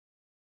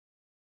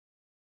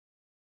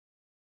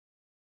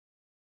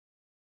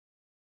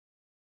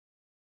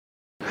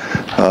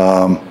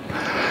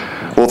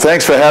Well,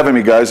 thanks for having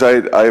me, guys.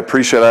 I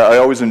appreciate it. I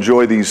always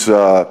enjoy these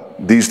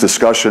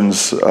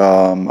discussions.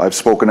 I've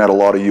spoken at a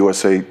lot of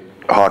USA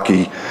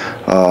hockey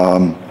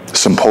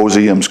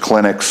symposiums,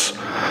 clinics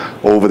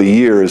over the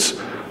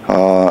years.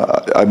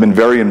 I've been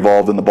very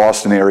involved in the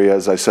Boston area.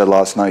 As I said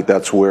last night,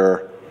 that's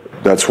where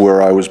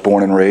I was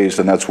born and raised,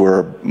 and that's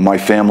where my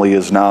family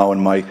is now,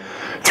 and my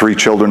 3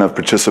 children have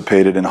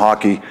participated in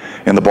hockey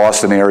in the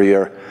Boston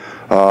area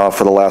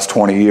for the last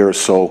 20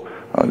 years. So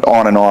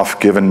on and off,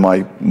 given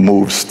my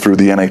moves through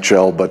the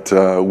NHL, but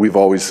we've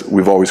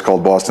always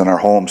called Boston our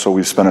home. So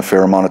we've spent a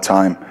fair amount of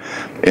time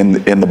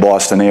in the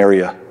Boston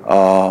area.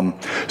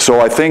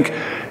 So I think,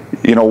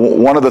 you know,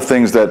 one of the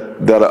things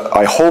that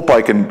I hope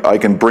I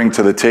can bring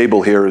to the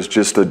table here is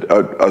just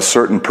a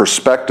certain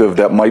perspective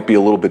that might be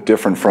a little bit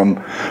different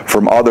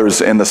from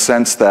others, in the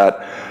sense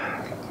that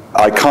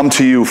I come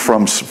to you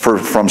from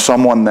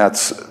someone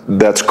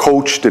that's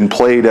coached and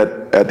played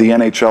at the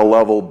NHL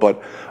level,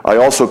 but I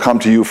also come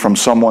to you from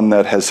someone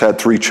that has had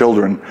 3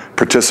 children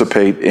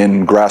participate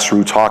in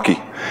grassroots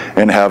hockey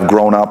and have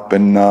grown up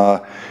and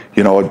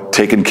you know,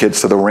 taken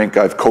kids to the rink.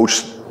 I've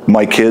coached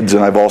my kids,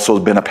 and I've also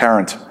been a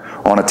parent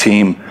on a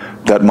team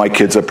that my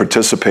kids have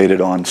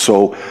participated on.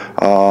 So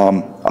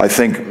I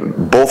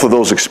think both of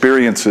those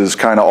experiences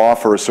kind of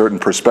offer a certain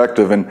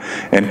perspective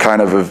and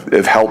kind of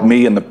have helped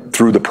me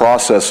through the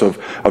process of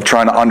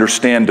trying to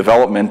understand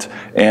development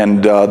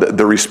and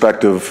the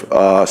respective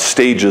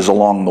stages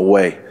along the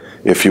way,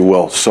 if you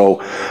will.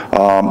 So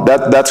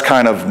that's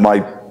kind of my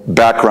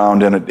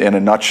background in a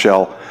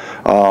nutshell.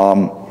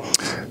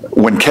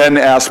 When Ken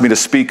asked me to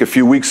speak a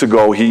few weeks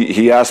ago,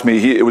 he asked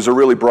me, it was a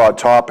really broad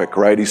topic,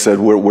 right? He said,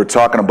 we're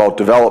talking about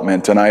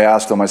development, and I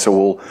asked him, I said,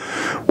 well,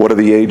 what are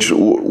the ages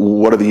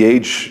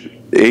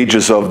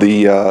of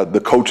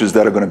the coaches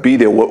that are going to be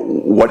there?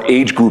 What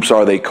age groups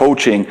are they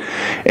coaching?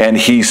 And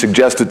he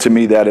suggested to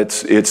me that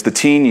it's the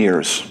teen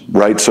years,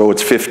 right? So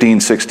it's 15,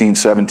 16,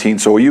 17.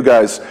 So are you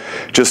guys,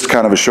 just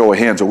kind of a show of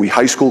hands, are we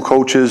high school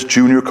coaches,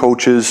 junior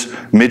coaches,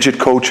 midget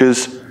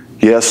coaches?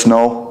 Yes,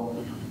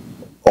 no?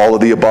 All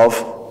of the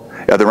above?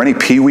 Are there any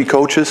Pee-wee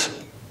coaches?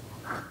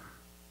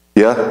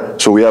 Yeah,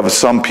 so we have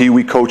some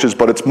Pee-wee coaches,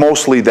 but it's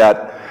mostly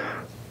that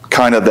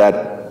kind of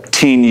that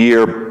teen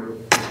year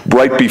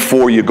right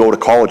before you go to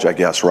college, I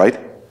guess, right?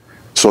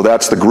 So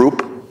that's the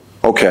group?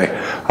 Okay,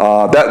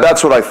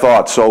 that's what I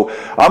thought. So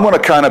I'm going to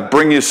kind of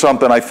bring you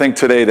something, I think,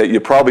 today that you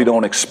probably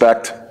don't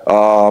expect.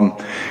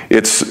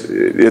 It's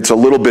a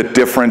little bit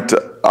different.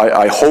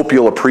 I hope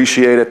you'll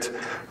appreciate it.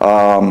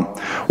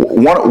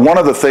 One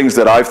of the things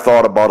that I've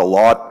thought about a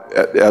lot,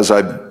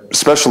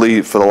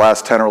 especially for the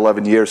last 10 or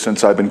 11 years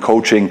since I've been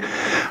coaching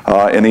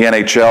in the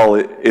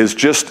NHL, is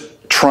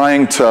just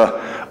trying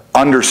to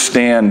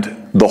understand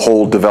the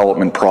whole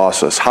development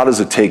process. How does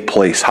it take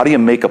place? How do you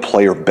make a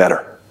player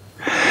better?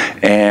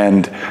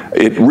 And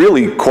it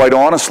really, quite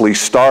honestly,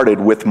 started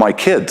with my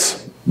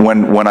kids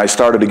when I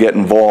started to get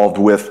involved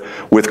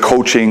with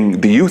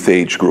coaching the youth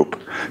age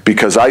group,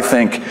 because I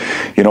think,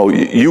 you know,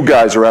 you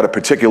guys are at a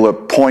particular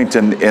point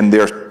in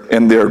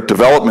their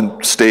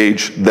development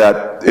stage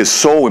that is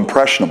so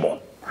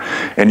impressionable,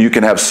 and you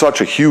can have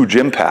such a huge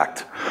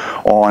impact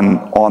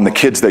on the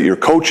kids that you're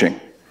coaching.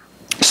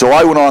 So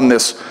I went on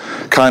this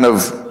kind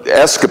of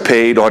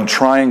escapade on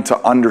trying to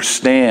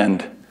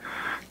understand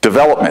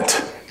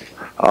development,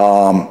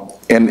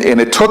 and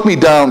it took me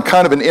down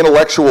kind of an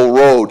intellectual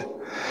road,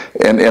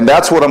 and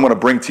that's what I'm going to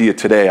bring to you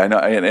today. I know,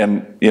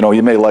 and you know,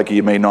 you may like it,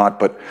 you may not,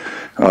 but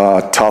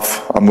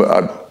tough.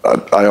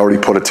 I already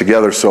put it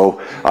together, so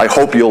I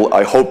hope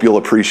you'll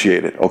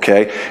appreciate it.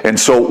 Okay. And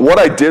so what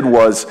I did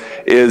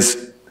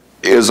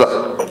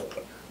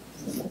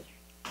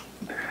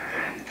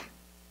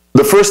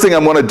the first thing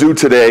I'm going to do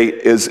today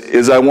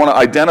is I want to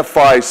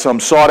identify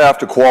some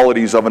sought-after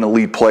qualities of an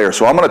elite player.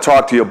 So I'm going to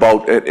talk to you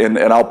about, and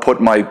I'll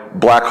put my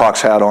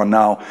Blackhawks hat on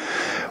now.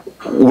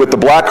 With the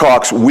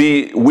Blackhawks,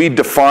 we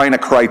define a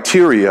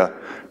criteria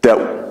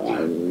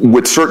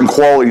with certain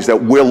qualities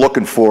that we're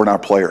looking for in our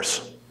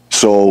players.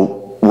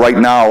 So right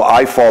now,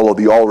 I follow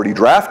the already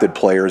drafted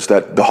players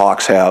that the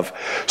Hawks have.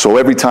 So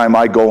every time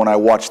I go and I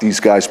watch these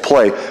guys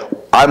play,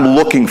 I'm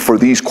looking for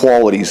these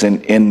qualities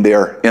in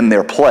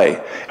their play.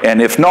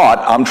 And if not,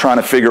 I'm trying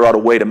to figure out a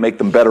way to make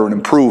them better and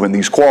improve in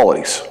these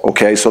qualities.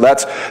 Okay, so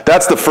that's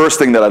the first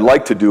thing that I'd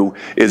like to do,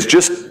 is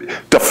just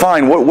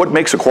define what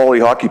makes a quality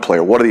hockey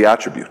player. What are the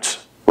attributes?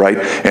 Right?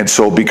 And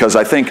so, because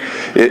I think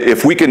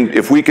if we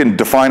can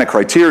define a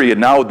criteria,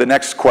 now the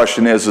next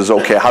question is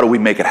okay, how do we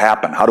make it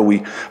happen? How do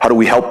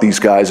we help these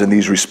guys in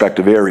these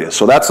respective areas?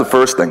 So that's the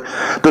first thing.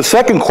 The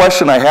second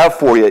question I have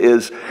for you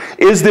is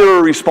there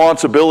a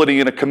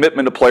responsibility and a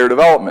commitment to player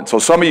development? So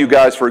some of you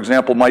guys, for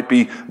example, might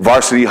be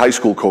varsity high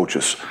school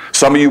coaches.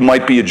 Some of you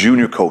might be a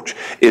junior coach.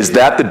 Is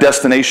that the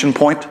destination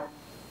point?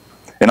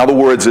 In other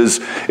words, is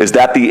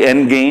that the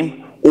end game?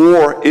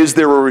 Or is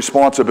there a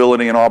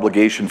responsibility and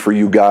obligation for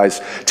you guys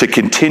to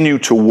continue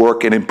to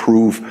work and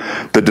improve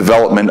the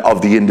development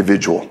of the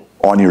individual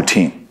on your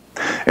team?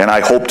 And I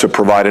hope to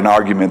provide an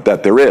argument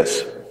that there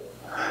is.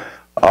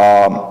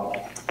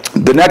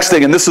 The next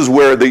thing, and this is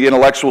where the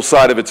intellectual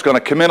side of it's going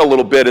to come in a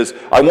little bit, is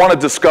I want to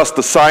discuss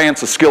the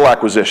science of skill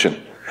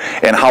acquisition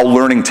and how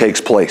learning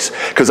takes place.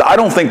 Because I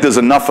don't think there's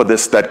enough of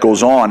this that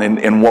goes on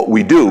in what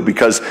we do,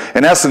 because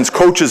in essence,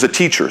 coaches are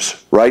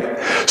teachers, right?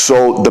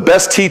 So the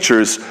best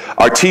teachers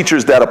are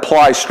teachers that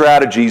apply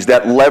strategies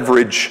that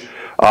leverage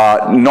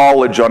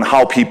knowledge on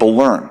how people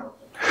learn.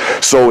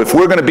 So if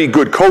we're going to be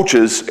good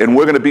coaches and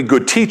we're going to be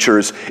good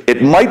teachers,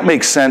 it might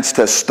make sense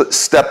to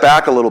step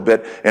back a little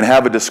bit and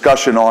have a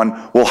discussion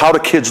on, well, how do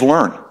kids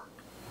learn?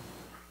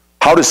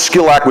 How does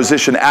skill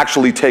acquisition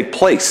actually take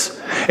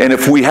place? And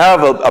if we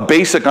have a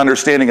basic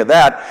understanding of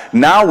that,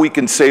 now we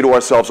can say to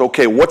ourselves,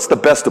 okay, what's the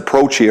best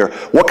approach here?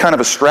 What kind of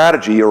a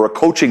strategy or a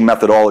coaching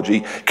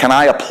methodology can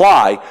I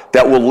apply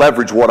that will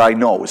leverage what I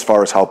know as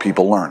far as how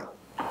people learn?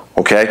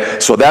 Okay,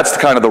 so that's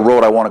kind of the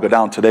road I want to go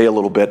down today a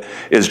little bit,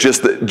 is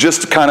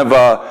just kind of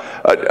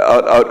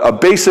a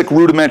basic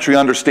rudimentary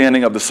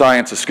understanding of the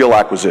science of skill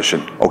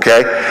acquisition,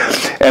 okay?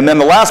 And then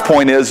the last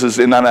point is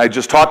and then I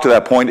just talked to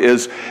that point,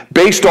 is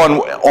based on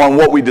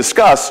what we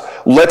discuss,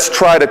 let's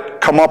try to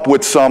come up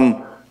with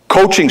some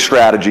coaching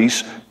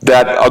strategies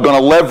that are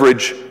going to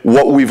leverage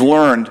what we've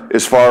learned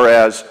as far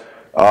as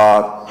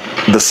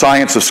the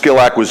science of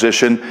skill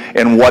acquisition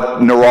and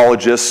what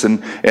neurologists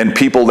and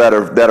people that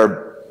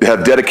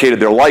have dedicated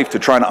their life to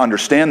trying to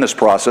understand this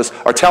process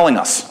are telling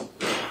us.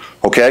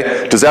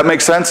 Okay? Does that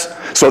make sense?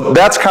 So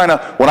that's kind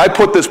of, when I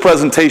put this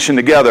presentation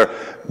together,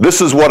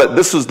 this is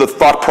the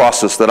thought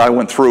process that I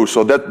went through.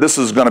 So this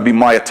is going to be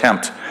my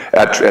attempt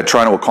at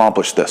trying to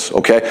accomplish this.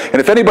 Okay? And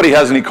if anybody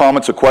has any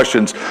comments or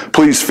questions,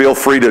 please feel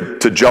free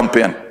to jump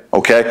in.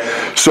 Okay?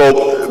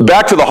 So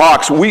back to the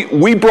Hawks,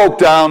 we broke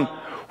down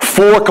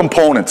 4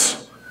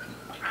 components.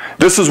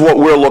 This is what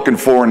we're looking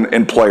for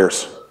in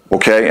players.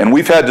 Okay, and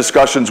we've had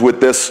discussions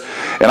with this,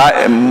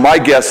 and my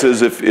guess is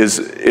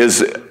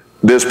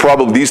there's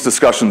probably, these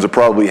discussions are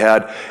probably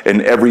had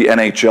in every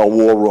NHL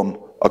war room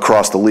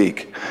across the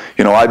league.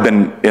 You know, I've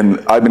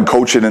been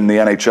coaching in the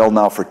NHL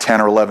now for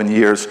 10 or 11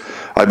 years.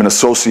 I've been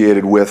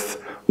associated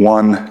with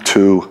 1,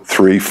 2,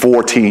 3,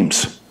 4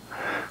 teams.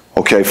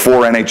 Okay,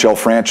 4 NHL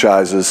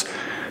franchises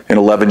in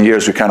 11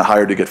 years. We kind of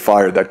hired to get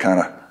fired. That kind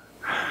of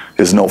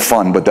is no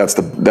fun, but that's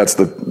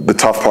the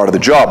tough part of the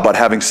job. But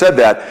having said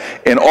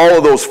that, in all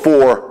of those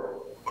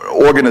 4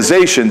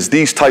 organizations,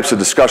 these types of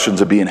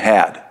discussions are being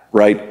had,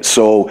 right?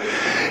 So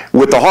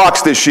with the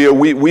Hawks this year,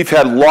 we've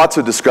had lots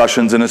of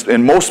discussions,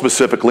 and most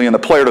specifically in the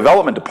player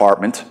development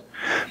department,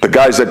 the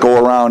guys that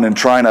go around and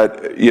trying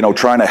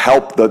to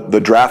help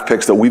the draft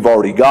picks that we've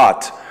already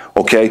got.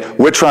 Okay,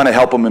 we're trying to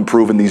help them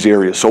improve in these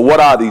areas. So what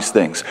are these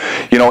things?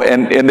 You know,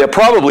 and they're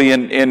probably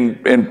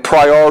in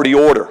priority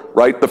order,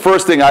 right? The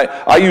first thing,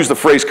 I use the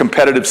phrase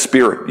competitive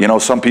spirit. You know,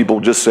 some people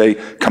just say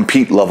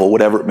compete level,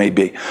 whatever it may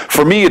be.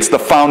 For me, it's the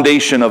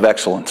foundation of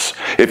excellence.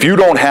 If you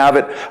don't have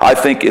it, I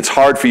think it's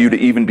hard for you to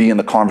even be in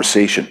the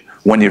conversation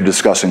when you're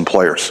discussing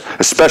players,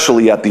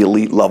 especially at the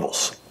elite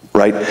levels.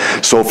 Right?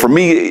 So for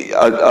me,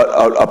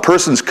 a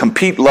person's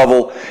compete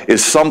level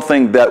is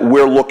something that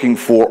we're looking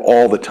for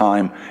all the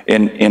time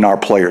in our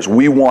players.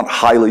 We want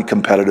highly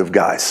competitive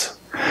guys.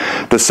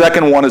 The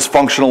second one is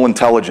functional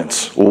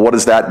intelligence. Well, what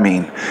does that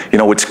mean? You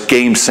know, it's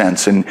game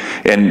sense, and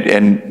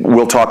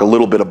we'll talk a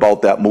little bit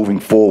about that moving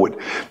forward.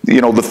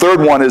 You know, the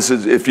third one is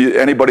if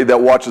anybody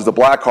that watches the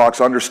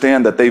Blackhawks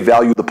understand that they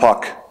value the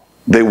puck.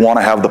 They want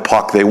to have the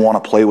puck. They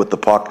want to play with the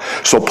puck.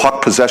 So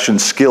puck possession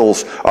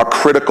skills are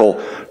critical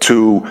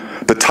to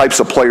the types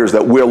of players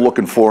that we're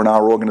looking for in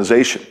our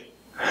organization.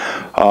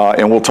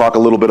 And we'll talk a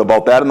little bit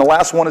about that. And the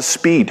last one is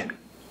speed.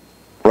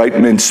 Right?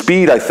 And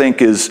speed, I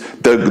think, is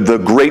the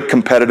great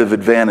competitive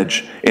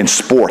advantage in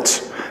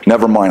sports,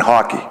 never mind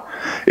hockey.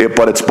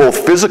 But it's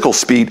both physical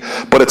speed,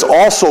 but it's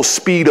also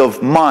speed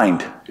of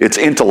mind. It's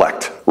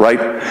intellect, right?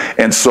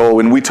 And so,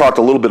 and we talked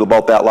a little bit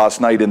about that last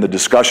night in the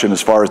discussion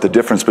as far as the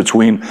difference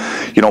between,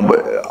 you know,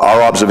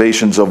 our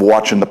observations of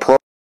watching the pro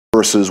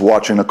versus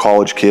watching the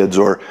college kids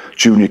or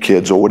junior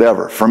kids or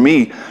whatever. For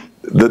me,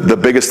 the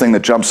biggest thing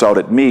that jumps out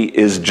at me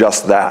is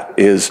just that,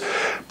 is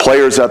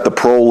players at the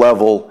pro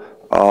level,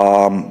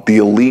 the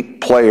elite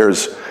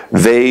players,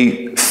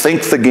 they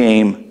think the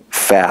game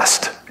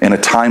fast, in a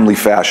timely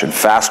fashion,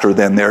 faster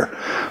than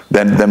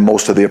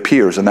most of their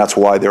peers, and that's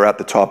why they're at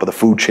the top of the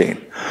food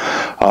chain.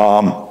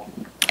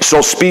 So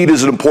speed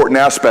is an important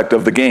aspect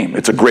of the game.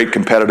 It's a great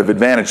competitive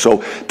advantage. So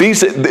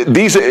these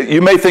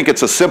you may think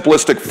it's a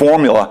simplistic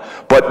formula,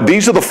 but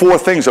these are the 4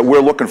 things that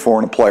we're looking for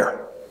in a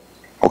player.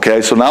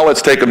 Okay, so now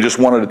let's take them just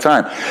one at a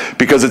time,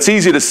 because it's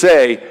easy to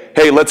say,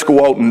 hey, let's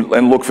go out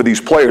and look for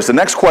these players. The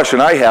next question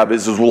I have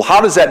is, well,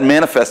 how does that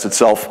manifest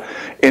itself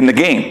in the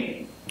game?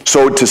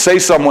 So to say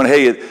someone,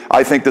 hey,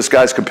 I think this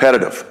guy's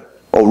competitive.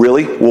 Oh,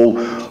 really?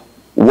 Well,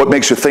 what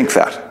makes you think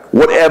that?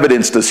 What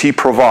evidence does he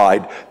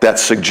provide that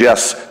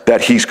suggests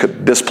that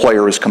this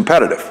player is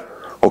competitive?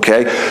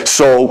 Okay,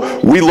 so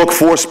we look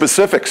for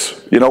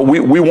specifics. You know,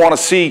 we want to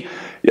see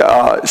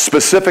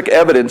specific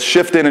evidence,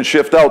 shift in and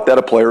shift out, that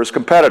a player is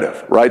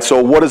competitive, right?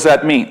 So what does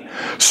that mean?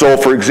 So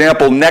for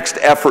example, next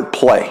effort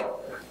play.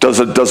 Does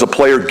a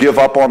player give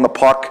up on the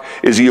puck?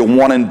 Is he a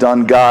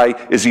one-and-done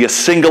guy? Is he a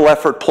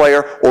single-effort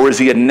player, or is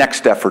he a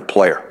next-effort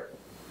player?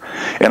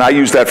 And I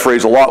use that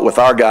phrase a lot with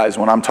our guys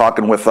when I'm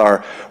talking with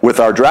our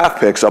draft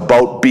picks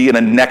about being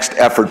a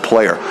next-effort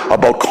player,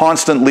 about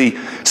constantly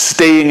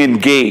staying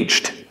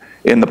engaged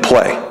in the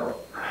play.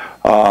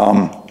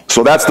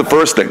 So that's the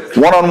first thing.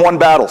 One-on-one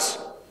battles.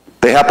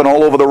 They happen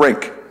all over the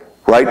rink,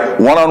 right?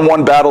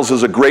 One-on-one battles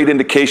is a great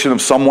indication of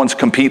someone's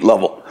compete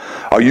level.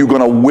 Are you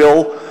going to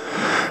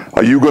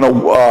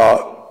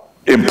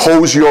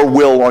impose your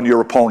will on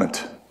your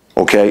opponent?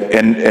 Okay,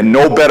 and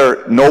no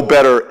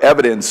better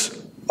evidence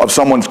of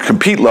someone's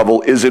compete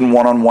level is in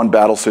one-on-one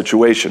battle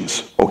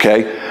situations.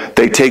 Okay,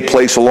 they take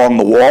place along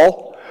the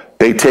wall,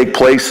 they take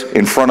place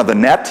in front of the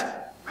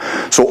net.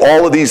 So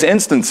all of these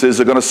instances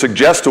are going to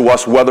suggest to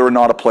us whether or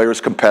not a player is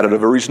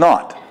competitive or he's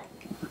not,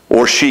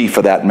 or she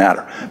for that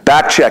matter.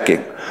 Back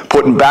checking,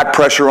 putting back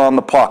pressure on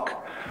the puck.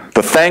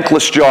 The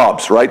thankless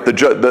jobs, right? The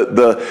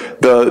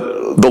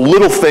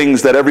little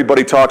things that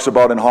everybody talks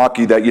about in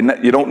hockey that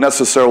you don't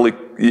necessarily,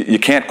 you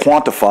can't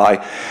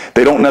quantify.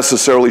 They don't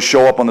necessarily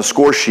show up on the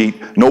score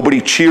sheet.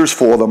 Nobody cheers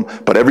for them,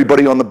 but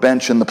everybody on the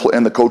bench and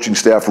the coaching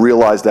staff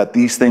realize that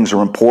these things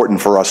are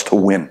important for us to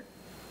win.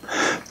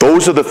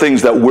 Those are the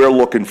things that we're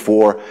looking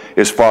for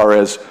as far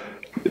as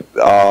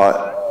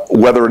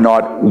whether or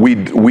not we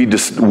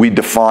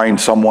define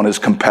someone as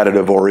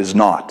competitive or is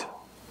not.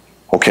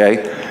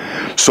 Okay?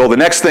 So the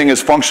next thing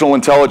is functional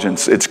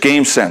intelligence. It's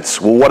game sense.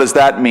 Well, what does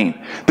that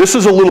mean? This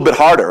is a little bit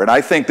harder, and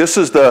I think it's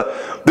the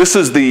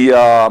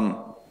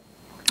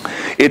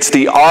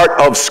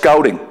art of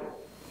scouting.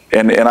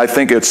 And I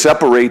think it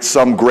separates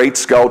some great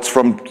scouts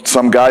from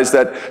some guys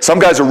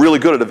are really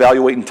good at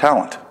evaluating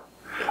talent.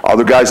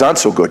 Other guys aren't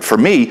so good. For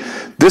me,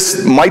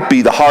 this might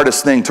be the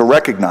hardest thing to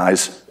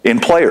recognize in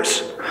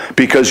players,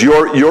 because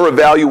you're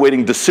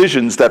evaluating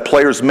decisions that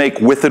players make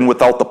with and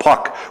without the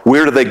puck.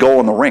 Where do they go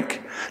in the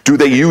rink? Do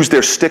they use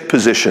their stick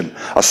position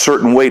a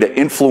certain way to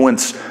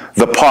influence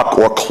the puck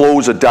or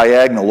close a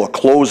diagonal or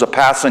close a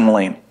passing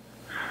lane?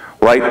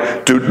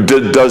 Right?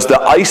 Does the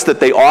ice that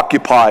they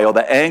occupy or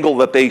the angle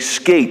that they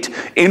skate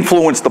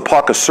influence the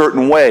puck a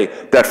certain way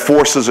that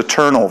forces a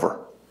turnover?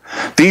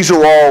 These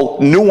are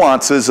all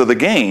nuances of the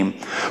game,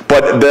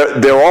 but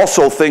they're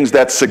also things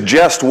that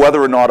suggest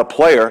whether or not a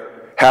player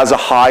has a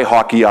high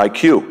hockey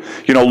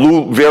IQ. You know,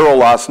 Lou Vero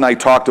last night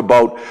talked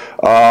about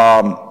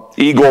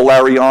Igor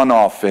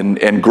Larionov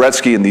and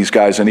Gretzky and these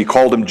guys, and he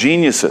called them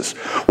geniuses.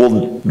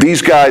 Well,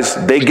 these guys,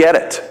 they get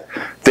it.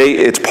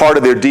 It's part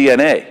of their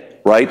DNA,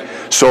 right?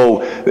 So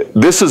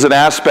this is an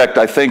aspect,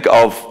 I think,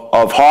 of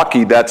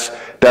hockey that's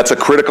a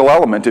critical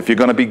element if you're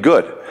going to be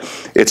good.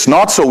 It's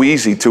not so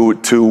easy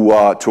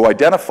to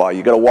identify.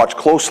 You got to watch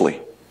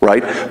closely,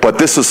 right? But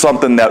this is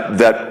something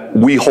that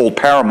we hold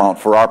paramount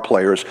for our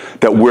players,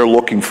 that we're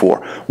looking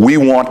for. We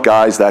want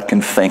guys that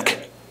can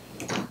think.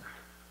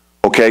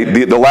 Okay,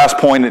 the last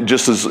point,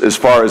 just as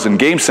far as in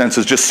game sense,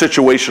 is just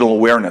situational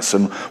awareness.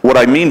 And what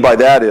I mean by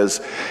that is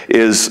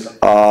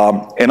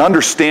an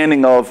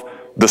understanding of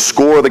the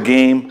score of the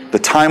game, the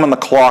time on the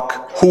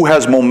clock, who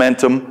has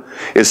momentum.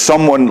 Is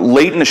someone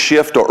late in a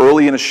shift or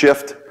early in a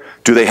shift?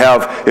 Do they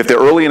have, if they're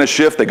early in a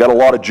shift, they got a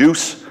lot of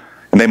juice,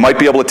 and they might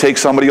be able to take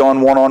somebody on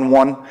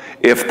one-on-one.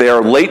 If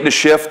they're late in a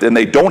shift and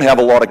they don't have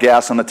a lot of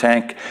gas in the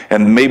tank,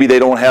 and maybe they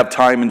don't have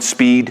time and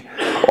speed,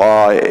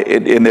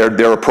 and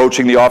they're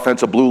approaching the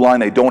offensive blue line,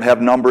 they don't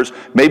have numbers,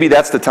 maybe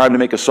that's the time to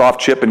make a soft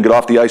chip and get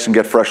off the ice and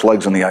get fresh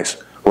legs on the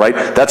ice, right?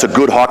 That's a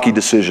good hockey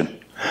decision.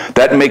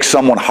 That makes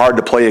someone hard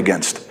to play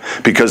against,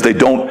 because they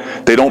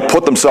don't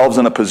put themselves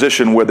in a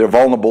position where they're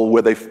vulnerable,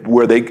 where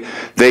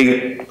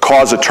they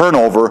cause a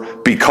turnover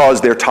because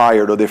they're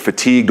tired or they're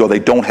fatigued or they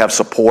don't have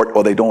support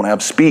or they don't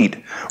have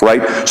speed,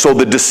 right? So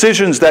the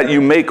decisions that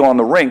you make on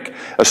the rink,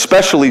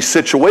 especially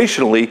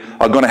situationally,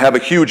 are going to have a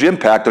huge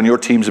impact on your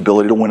team's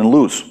ability to win and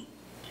lose.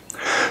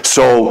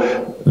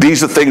 So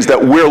these are things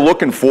that we're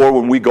looking for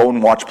when we go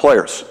and watch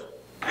players,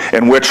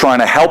 and we're trying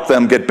to help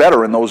them get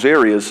better in those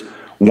areas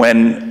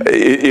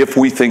if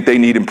we think they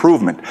need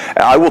improvement.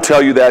 I will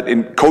tell you that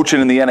in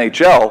coaching in the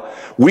NHL,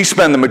 we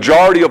spend the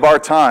majority of our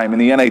time in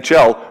the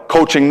NHL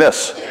coaching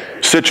this,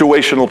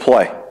 situational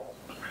play.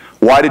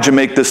 Why did you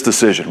make this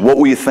decision? What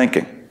were you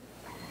thinking?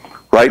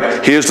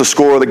 Right? Here's the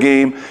score of the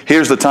game.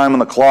 Here's the time on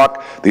the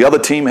clock. The other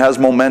team has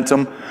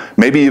momentum.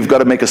 Maybe you've got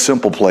to make a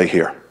simple play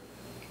here.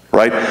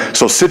 Right?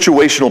 So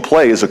situational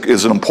play is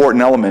an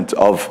important element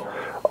of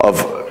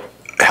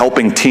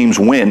helping teams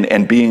win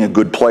and being a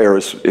good player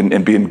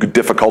and being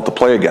difficult to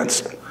play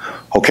against.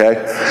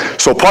 Okay?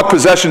 So puck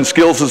possession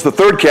skills is the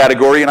third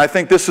category, and I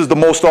think this is the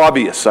most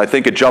obvious. I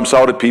think it jumps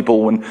out at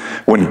people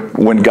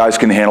when guys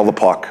can handle the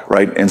puck,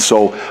 right? And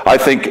so I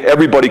think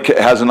everybody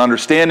has an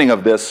understanding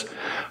of this,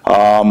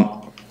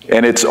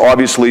 and it's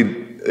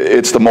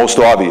the most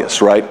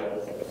obvious, right?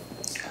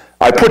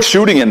 I put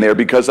shooting in there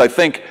because I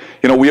think,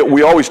 you know,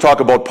 we always talk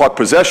about puck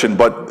possession,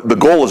 but the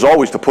goal is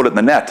always to put it in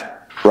the net.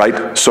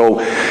 Right? So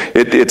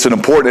it's an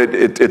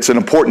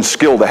important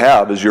skill to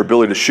have, is your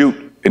ability to shoot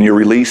and your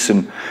release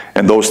and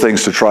those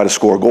things to try to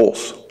score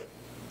goals.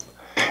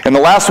 And the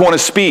last one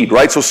is speed,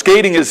 right? So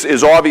skating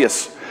is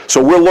obvious.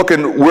 So we're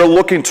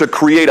looking to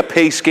create a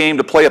pace game,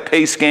 to play a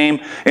pace game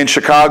in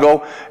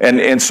Chicago,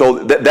 and so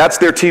that's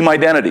their team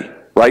identity,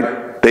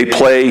 right? They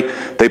play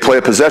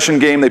a possession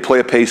game, they play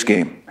a pace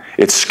game.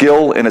 It's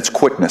skill and it's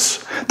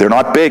quickness. They're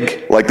not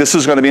big. Like, this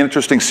is going to be an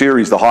interesting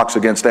series, the Hawks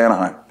against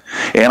Anaheim.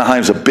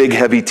 Anaheim's a big,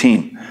 heavy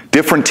team.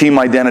 Different team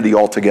identity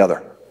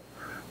altogether.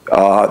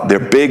 They're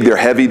big, they're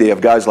heavy. They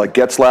have guys like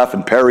Getzlaf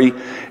and Perry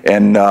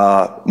and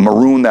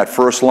Maroon, that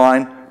first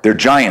line. They're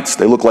giants.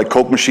 They look like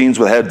Coke machines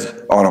with heads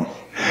on them.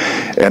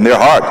 And they're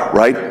hard,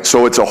 right?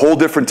 So it's a whole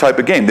different type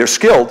of game. They're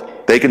skilled.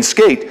 They can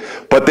skate,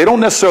 but they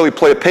don't necessarily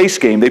play a pace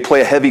game. They play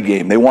a heavy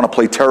game. They want to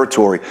play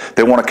territory.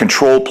 They want to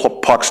control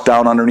pucks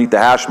down underneath the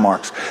hash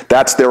marks.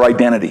 That's their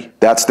identity.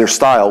 That's their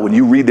style. When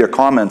you read their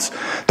comments,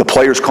 the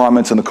players'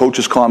 comments and the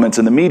coaches' comments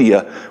in the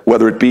media,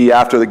 whether it be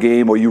after the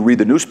game or you read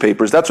the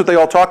newspapers, that's what they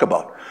all talk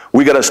about.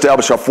 We got to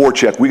establish our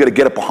forecheck. We got to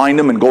get it behind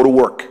them and go to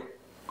work.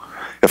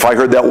 If I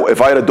heard that,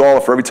 if I had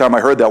 $1 for every time I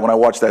heard that when I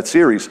watched that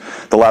series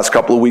the last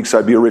couple of weeks,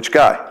 I'd be a rich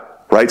guy.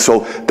 Right? So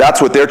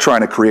that's what they're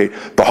trying to create.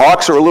 The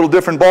Hawks are a little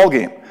different ball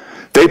game.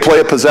 They play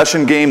a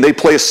possession game, they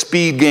play a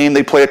speed game,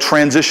 they play a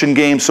transition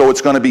game, so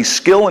it's going to be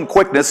skill and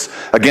quickness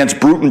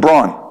against brute and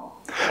brawn.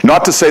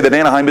 Not to say that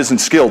Anaheim isn't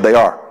skilled, they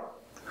are.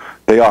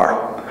 They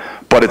are.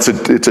 But it's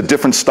a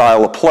different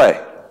style of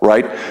play,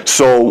 right?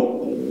 So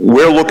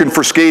we're looking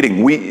for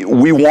skating.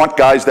 We want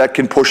guys that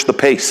can push the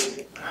pace.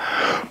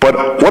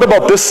 But what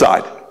about this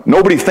side?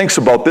 Nobody thinks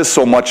about this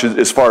so much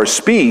as far as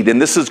speed,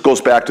 and this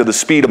goes back to the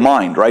speed of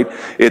mind, right?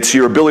 It's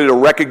your ability to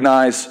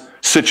recognize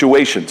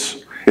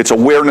situations. It's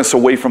awareness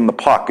away from the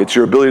puck. It's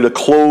your ability to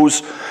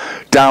close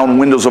down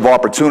windows of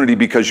opportunity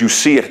because you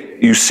see it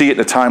in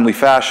a timely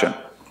fashion,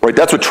 right?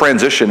 That's what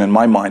transition, in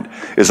my mind,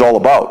 is all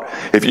about.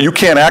 If you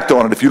can't act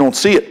on it if you don't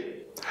see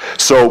it.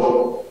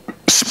 So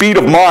speed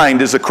of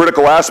mind is a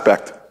critical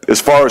aspect as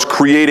far as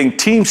creating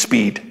team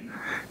speed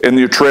in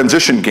your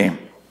transition game.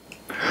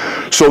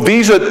 So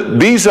these are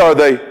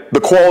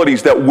the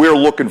qualities that we're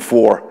looking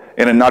for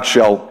in a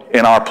nutshell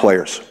in our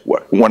players.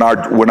 When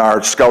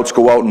our scouts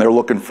go out and they're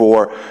looking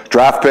for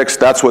draft picks,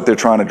 that's what they're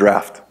trying to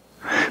draft.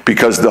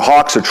 Because the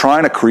Hawks are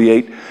trying to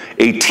create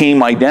a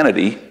team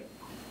identity,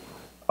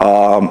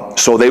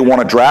 so they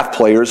want to draft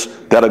players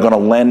that are going to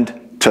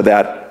lend to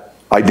that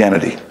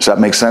identity. Does that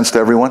make sense to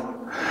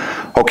everyone?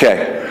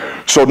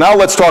 Okay, so now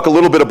let's talk a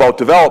little bit about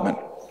development.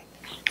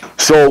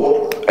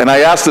 So, and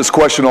I asked this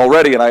question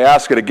already, and I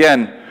ask it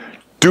again,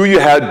 do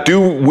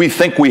we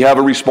think we have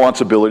a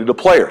responsibility to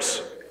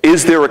players?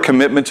 Is there a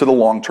commitment to the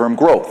long-term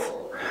growth?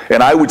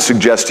 And I would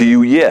suggest to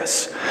you,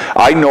 yes.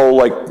 I know,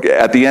 like,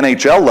 at the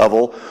NHL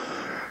level,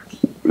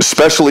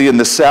 especially in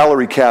the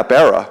salary cap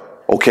era,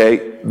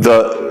 okay,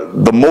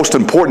 the most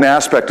important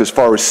aspect as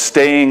far as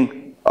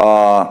staying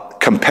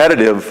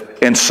competitive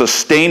and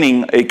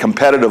sustaining a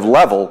competitive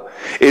level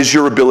is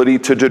your ability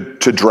to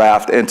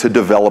draft and to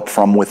develop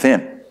from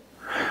within.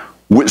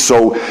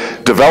 So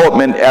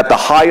development at the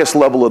highest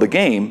level of the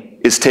game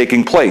is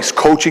taking place.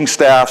 Coaching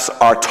staffs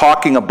are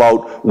talking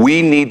about,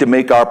 we need to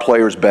make our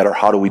players better.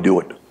 How do we do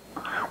it?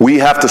 We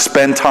have to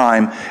spend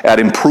time at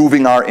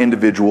improving our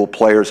individual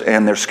players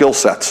and their skill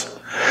sets.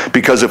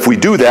 Because if we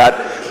do that,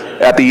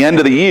 at the end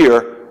of the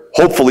year,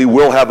 hopefully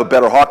we'll have a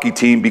better hockey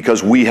team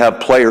because we have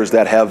players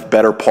that have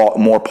better,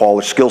 more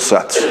polished skill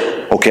sets.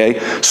 Okay?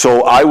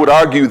 So I would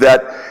argue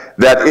that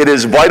it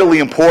is vitally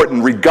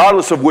important,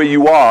 regardless of where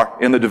you are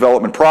in the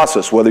development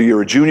process, whether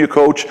you're a junior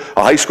coach,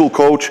 a high school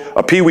coach,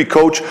 a pee-wee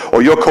coach,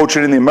 or you're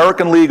coaching in the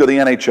American League or the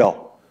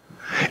NHL.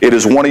 It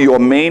is one of your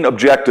main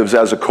objectives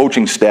as a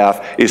coaching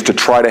staff is to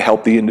try to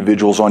help the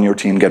individuals on your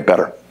team get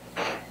better.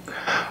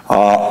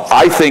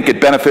 I think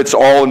it benefits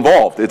all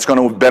involved. It's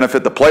going to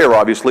benefit the player,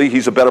 obviously.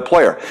 He's a better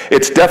player.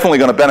 It's definitely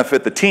going to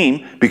benefit the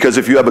team because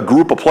if you have a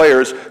group of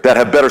players that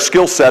have better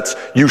skill sets,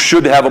 you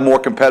should have a more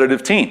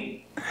competitive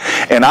team.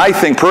 And I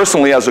think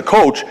personally as a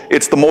coach,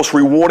 it's the most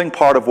rewarding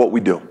part of what we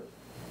do.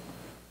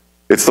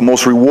 It's the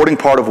most rewarding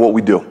part of what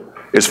we do.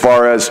 As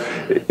far as,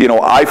 you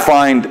know, I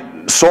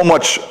find so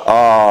much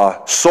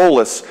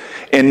solace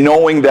in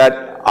knowing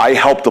that I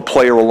helped the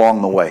player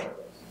along the way.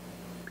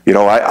 You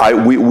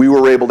know, we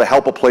were able to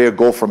help a player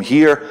go from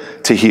here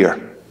to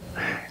here.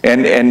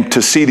 And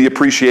to see the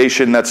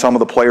appreciation that some of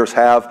the players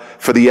have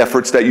for the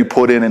efforts that you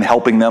put in and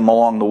helping them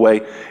along the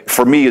way,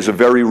 for me is a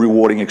very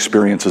rewarding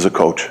experience as a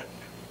coach.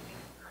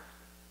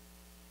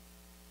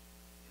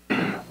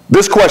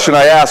 This question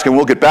I ask, and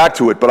we'll get back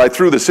to it, but I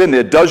threw this in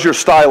there, does your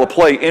style of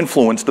play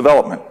influence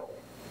development?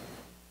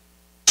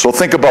 So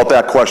think about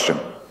that question.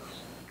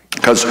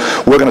 Because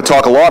we're going to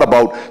talk a lot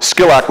about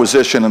skill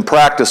acquisition and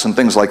practice and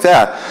things like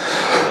that.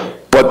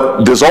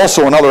 But there's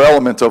also another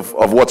element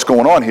of what's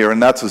going on here,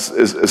 and that's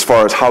as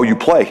far as how you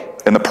play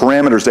and the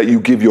parameters that you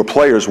give your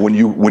players when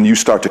you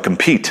start to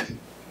compete,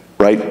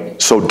 right?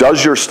 So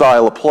does your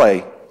style of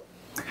play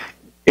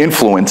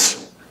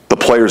influence the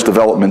players'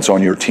 developments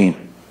on your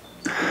team?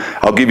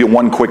 I'll give you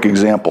one quick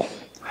example.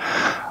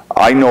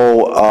 I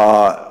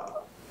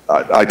know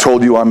I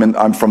told you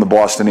I'm from the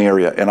Boston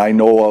area, and I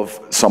know of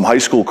some high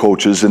school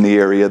coaches in the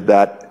area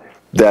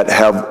that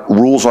have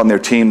rules on their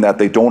team that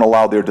they don't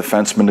allow their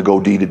defensemen to go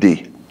D to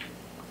D.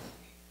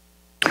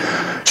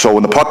 So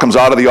when the puck comes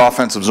out of the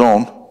offensive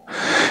zone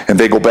and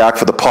they go back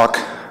for the puck,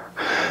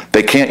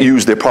 they can't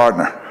use their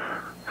partner.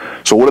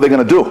 So what are they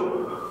going to do,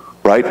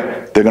 right?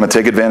 They're going to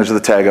take advantage of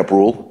the tag-up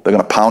rule. They're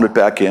going to pound it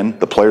back in.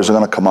 The players are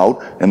going to come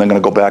out, and they're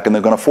going to go back and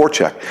they're going to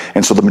forecheck.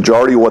 And so the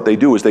majority of what they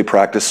do is they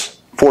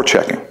practice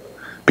forechecking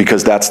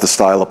because that's the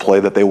style of play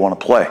that they want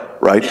to play,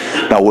 right?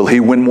 Now, will he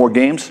win more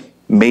games?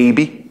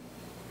 Maybe.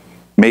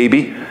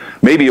 Maybe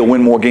he'll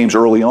win more games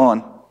early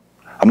on.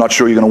 I'm not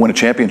sure you're going to win a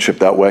championship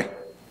that way.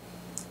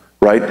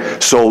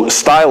 Right? So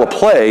style of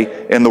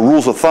play and the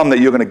rules of thumb that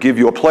you're going to give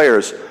your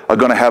players are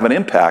going to have an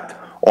impact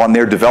on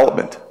their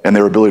development and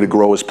their ability to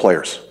grow as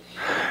players.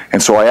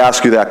 And so I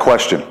ask you that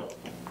question.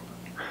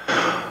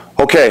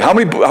 Okay, how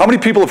many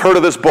people have heard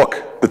of this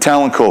book, The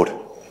Talent Code?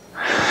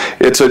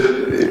 It's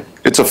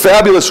a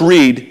fabulous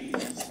read,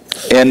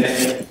 and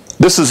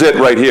this is it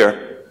right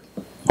here.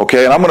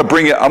 Okay, and I'm going to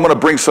bring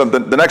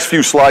the next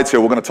few slides here.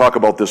 We're going to talk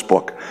about this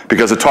book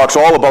because it talks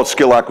all about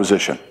skill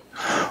acquisition.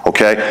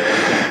 Okay,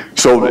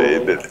 so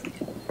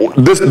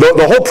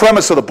the whole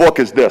premise of the book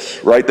is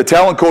this, right? The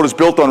Talent Code is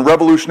built on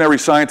revolutionary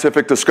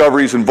scientific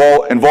discoveries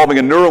involving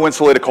a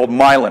neuroinsulator called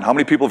myelin. How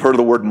many people have heard of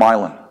the word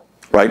myelin,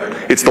 right?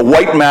 It's the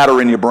white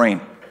matter in your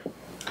brain.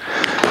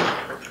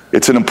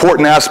 It's an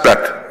important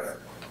aspect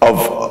of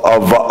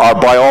our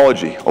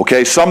biology,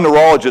 okay? Some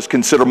neurologists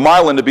consider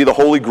myelin to be the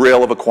holy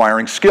grail of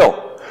acquiring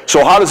skill.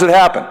 So how does it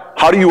happen?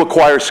 How do you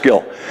acquire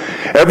skill?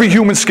 Every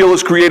human skill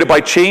is created by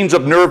chains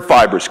of nerve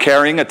fibers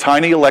carrying a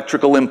tiny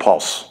electrical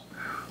impulse.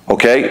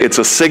 Okay? It's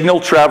a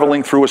signal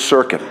traveling through a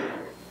circuit.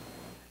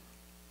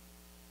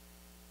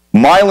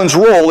 Myelin's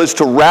role is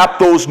to wrap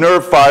those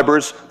nerve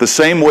fibers the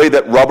same way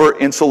that rubber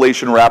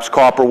insulation wraps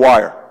copper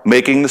wire,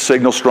 making the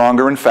signal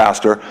stronger and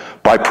faster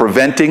by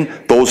preventing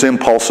those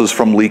impulses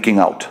from leaking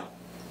out.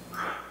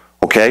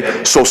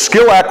 Okay? So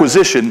skill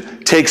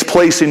acquisition takes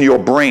place in your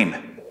brain,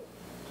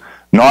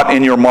 not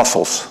in your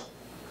muscles.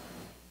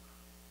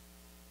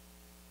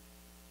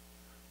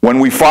 When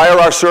we fire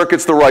our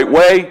circuits the right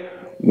way,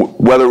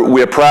 whether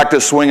we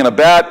practice swinging a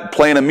bat,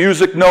 playing a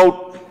music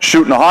note,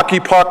 shooting a hockey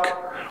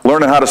puck,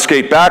 learning how to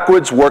skate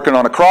backwards, working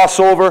on a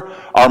crossover,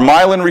 our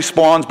myelin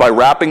responds by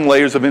wrapping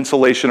layers of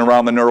insulation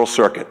around the neural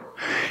circuit,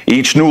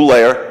 each new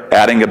layer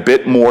adding a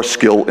bit more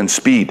skill and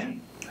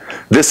speed.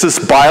 This is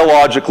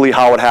biologically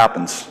how it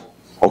happens.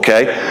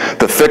 Okay?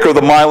 The thicker the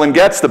myelin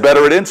gets, the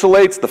better it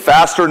insulates, the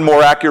faster and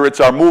more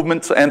accurate our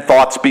movements and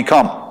thoughts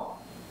become.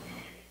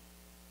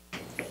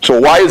 So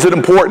why is it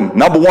important?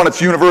 Number one, it's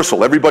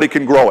universal. Everybody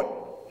can grow it.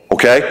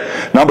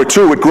 Okay? Number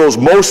two, it grows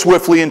most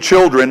swiftly in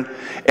children,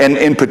 and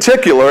in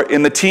particular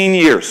in the teen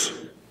years,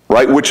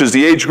 right? Which is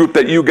the age group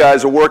that you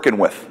guys are working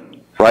with,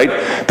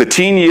 right? The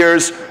teen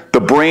years,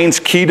 the brain's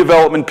key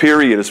development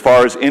period as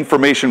far as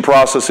information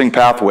processing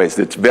pathways.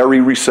 It's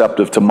very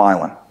receptive to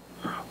myelin.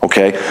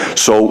 Okay,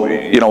 so,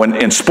 you know,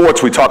 in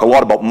sports we talk a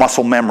lot about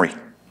muscle memory,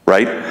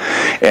 right?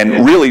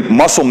 And really,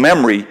 muscle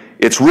memory,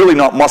 it's really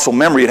not muscle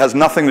memory. It has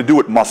nothing to do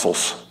with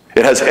muscles.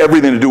 It has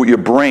everything to do with your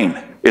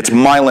brain. It's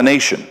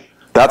myelination.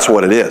 That's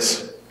what it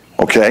is,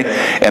 okay?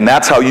 And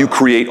that's how you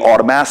create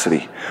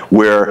automaticity,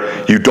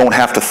 where you don't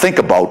have to think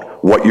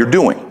about what you're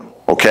doing,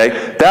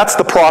 okay? That's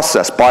the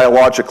process,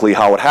 biologically,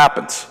 how it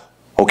happens,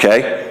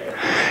 okay?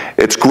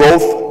 It's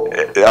growth,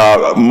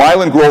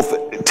 myelin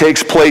growth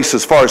takes place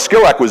as far as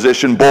skill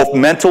acquisition, both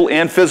mental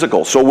and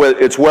physical. So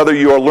it's whether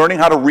you're learning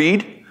how to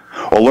read,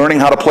 or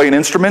learning how to play an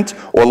instrument,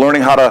 or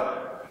learning how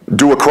to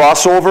do a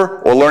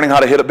crossover, or learning how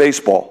to hit a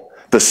baseball.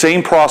 The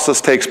same process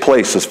takes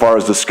place as far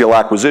as the skill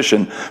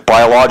acquisition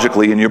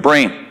biologically in your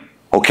brain.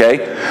 Okay?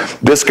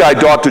 This guy,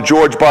 Dr.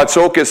 George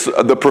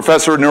Bartsokis, the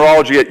professor of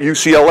neurology at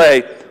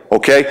UCLA,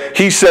 okay,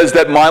 he says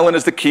that myelin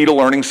is the key to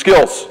learning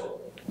skills.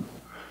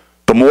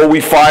 The more we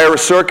fire a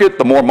circuit,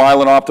 the more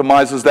myelin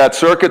optimizes that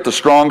circuit, the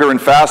stronger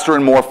and faster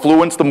and more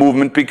fluent the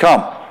movement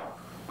become.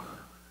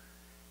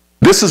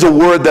 This is a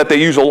word that they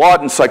use a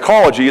lot in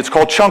psychology. It's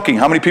called chunking.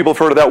 How many people have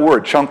heard of that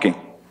word, chunking?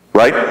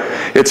 Right?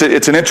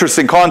 It's an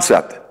interesting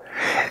concept.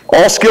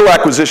 All skill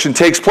acquisition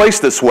takes place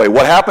this way.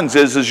 What happens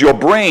is your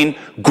brain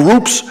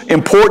groups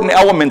important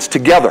elements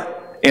together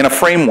in a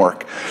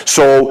framework.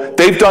 So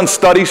they've done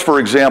studies, for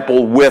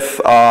example, with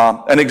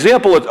an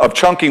example of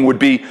chunking would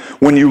be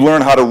when you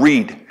learn how to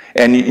read.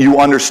 And you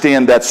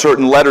understand that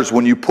certain letters,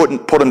 when you put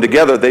them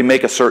together, they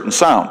make a certain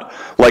sound.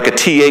 Like a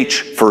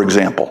TH, for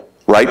example,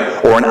 right?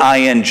 Or an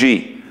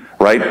ING,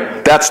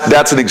 right?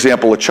 That's an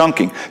example of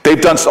chunking.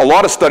 They've done a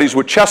lot of studies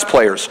with chess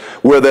players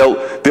where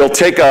they'll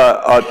take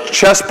a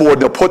chessboard,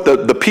 they'll put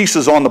the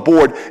pieces on the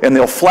board, and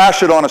they'll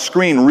flash it on a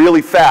screen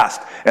really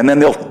fast. And then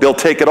they'll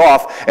take it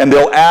off, and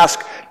they'll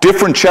ask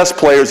different chess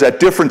players at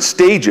different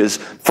stages,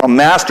 from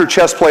master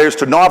chess players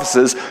to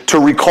novices, to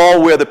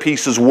recall where the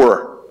pieces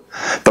were.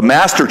 The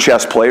master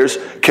chess players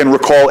can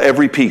recall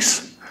every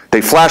piece.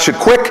 They flash it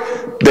quick,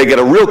 they get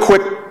a real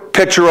quick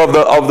picture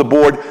of the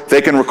board,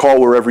 they can recall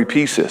where every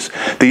piece is.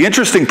 The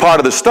interesting part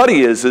of the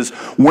study is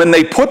when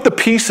they put the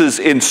pieces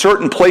in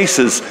certain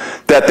places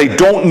that they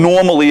don't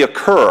normally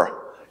occur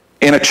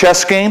in a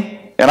chess game,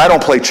 and I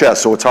don't play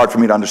chess, so it's hard for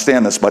me to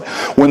understand this, but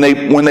when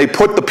they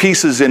put the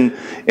pieces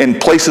in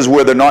places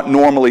where they're not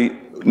normally,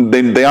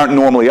 they aren't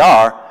normally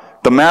are,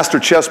 the master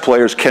chess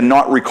players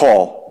cannot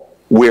recall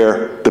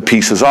where the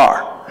pieces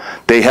are.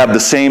 They have the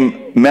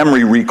same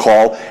memory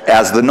recall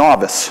as the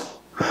novice.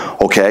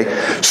 Okay,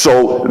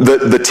 so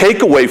the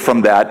takeaway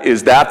from that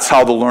is that's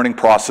how the learning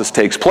process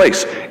takes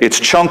place. It's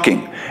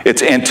chunking,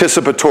 it's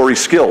anticipatory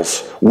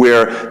skills,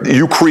 where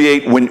you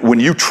create, when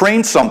you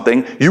train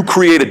something, you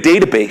create a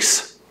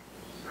database.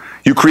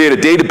 You create a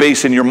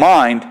database in your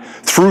mind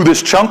through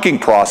this chunking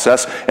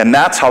process, and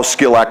that's how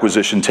skill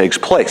acquisition takes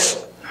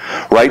place.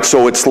 Right?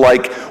 So it's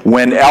like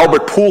when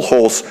Albert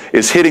Pujols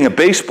is hitting a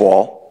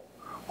baseball,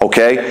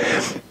 okay,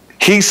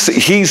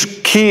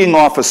 he's keying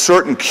off a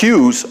certain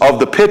cues of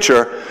the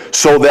pitcher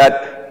so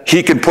that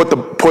he can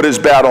put his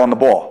bat on the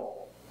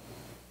ball.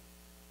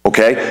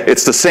 Okay?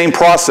 It's the same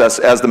process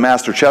as the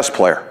master chess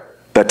player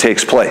that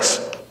takes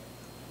place.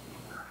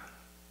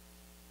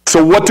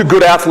 So what do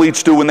good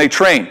athletes do when they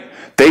train?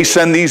 They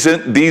send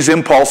these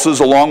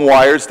impulses along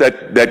wires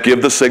that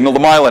give the signal to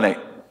myelinate.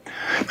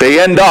 They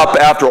end up,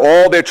 after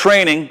all their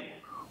training,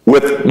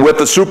 with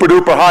the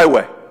super-duper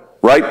highway,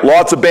 right?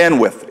 Lots of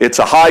bandwidth. It's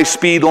a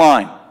high-speed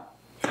line.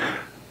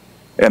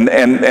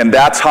 And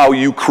that's how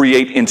you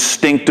create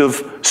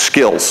instinctive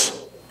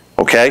skills,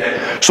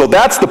 okay? So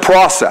that's the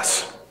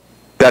process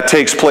that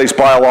takes place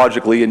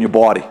biologically in your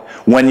body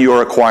when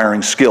you're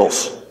acquiring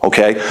skills,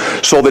 okay?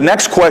 So the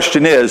next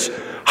question is,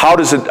 how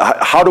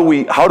do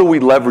we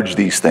leverage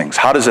these things?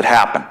 How does it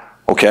happen,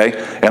 okay?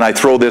 And I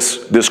throw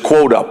this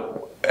quote up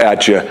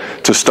at you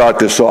to start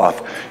this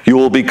off. You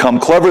will become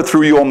clever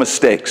through your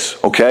mistakes,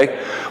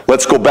 okay?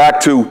 Let's go back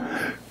to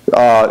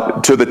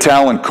the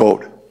talent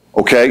code.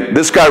 Okay,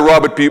 this guy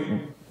Robert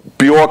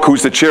Bjork,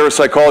 who's the chair of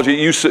psychology at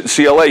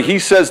UCLA, he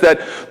says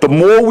that the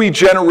more we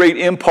generate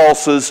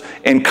impulses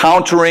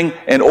encountering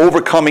and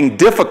overcoming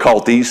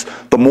difficulties,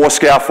 the more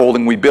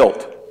scaffolding we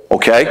build.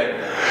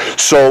 Okay,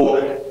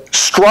 so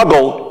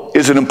struggle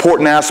is an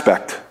important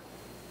aspect.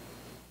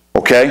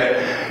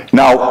 Okay,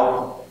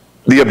 now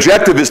the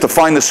objective is to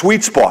find the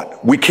sweet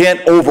spot. We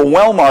can't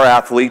overwhelm our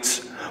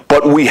athletes,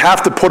 but we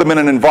have to put them in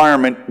an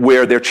environment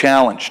where they're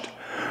challenged.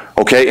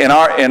 Okay, in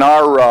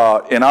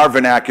our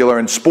vernacular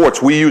in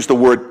sports, we use the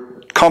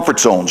word comfort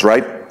zones,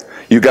 right?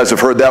 You guys have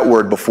heard that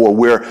word before,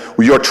 where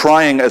you're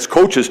trying, as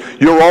coaches,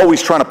 you're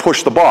always trying to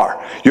push the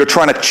bar. You're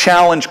trying to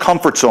challenge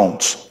comfort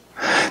zones.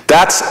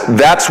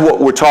 That's what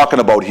we're talking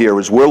about here,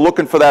 is we're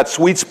looking for that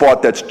sweet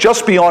spot that's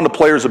just beyond the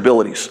player's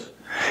abilities.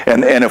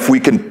 And if we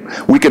can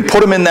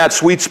put them in that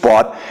sweet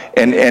spot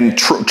and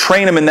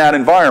train them in that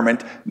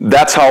environment,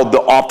 that's how the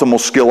optimal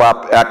skill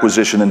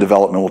acquisition and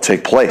development will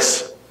take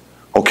place.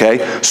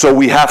 Okay, so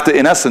we have to,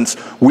 in essence,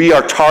 we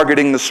are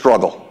targeting the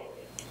struggle.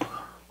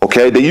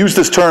 Okay, they use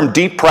this term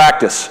deep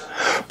practice,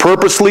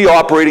 purposely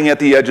operating at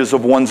the edges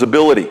of one's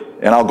ability.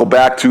 And I'll go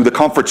back to the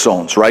comfort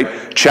zones,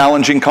 right?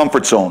 Challenging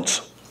comfort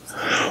zones.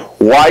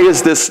 Why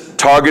is this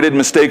targeted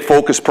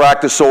mistake-focused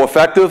practice so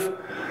effective?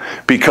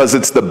 Because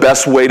it's the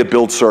best way to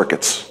build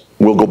circuits.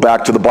 We'll go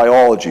back to the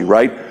biology,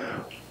 right?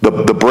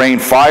 The brain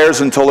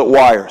fires until it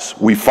wires.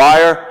 We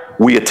fire,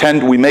 we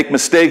make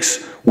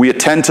mistakes, we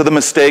attend to the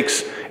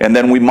mistakes, and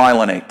then we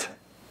myelinate.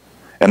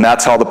 And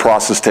that's how the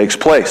process takes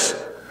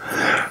place.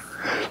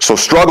 So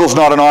struggle's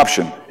not an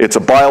option. It's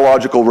a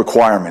biological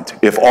requirement.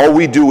 If all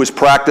we do is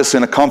practice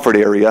in a comfort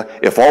area,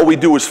 if all we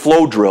do is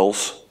flow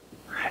drills,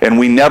 and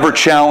we never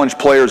challenge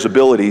players'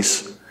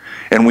 abilities,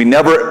 and we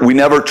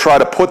never try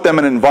to put them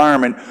in an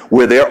environment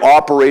where they're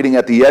operating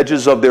at the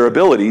edges of their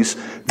abilities,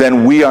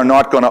 then we are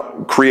not going to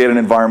create an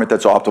environment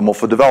that's optimal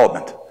for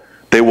development.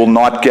 They will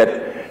not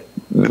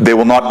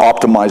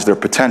optimize their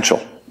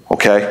potential.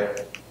 Okay?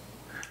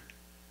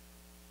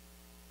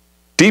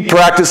 Deep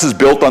practice is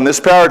built on this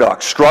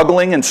paradox: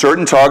 struggling in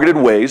certain targeted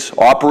ways,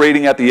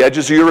 operating at the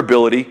edges of your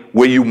ability,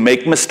 where you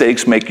make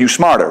mistakes make you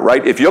smarter,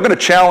 right? If you're going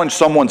to challenge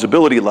someone's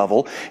ability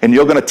level and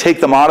you're going to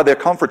take them out of their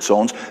comfort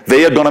zones,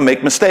 they are going to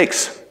make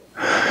mistakes.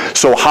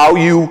 So how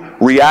you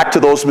react to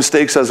those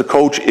mistakes as a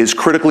coach is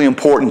critically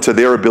important to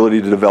their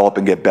ability to develop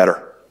and get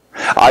better.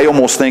 I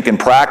almost think in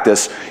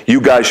practice,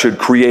 you guys should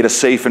create a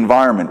safe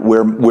environment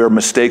where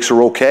mistakes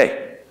are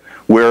okay,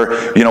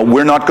 where, you know,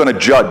 we're not going to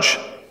judge.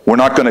 We're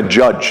not going to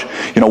judge.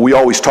 You know, we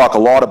always talk a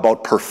lot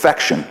about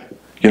perfection.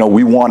 You know,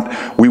 we're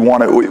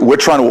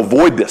trying to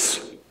avoid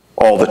this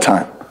all the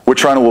time. We're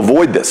trying to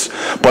avoid this.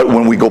 But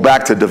when we go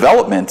back to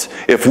development,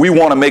 if we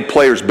want to make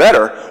players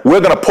better,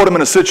 we're going to put them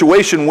in a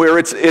situation where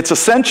it's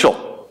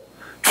essential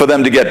for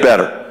them to get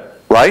better,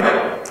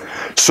 right?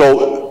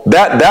 So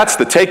that's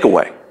the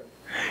takeaway.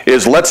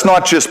 Is let's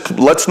not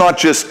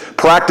just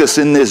practice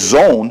in this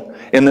zone,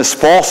 in this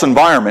false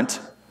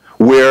environment,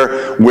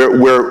 where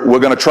we're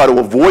going to try to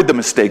avoid the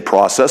mistake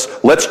process.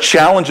 Let's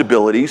challenge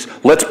abilities.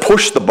 Let's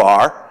push the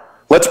bar.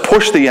 Let's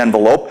push the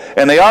envelope.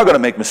 And they are going to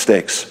make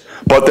mistakes.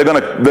 But they're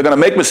gonna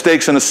make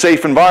mistakes in a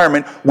safe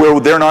environment where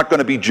they're not going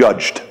to be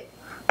judged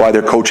by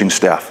their coaching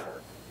staff.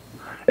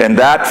 And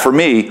that, for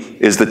me,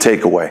 is the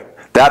takeaway.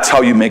 That's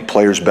how you make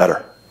players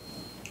better.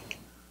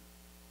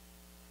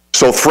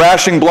 So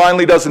thrashing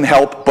blindly doesn't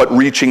help, but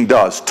reaching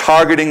does.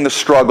 Targeting the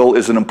struggle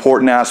is an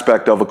important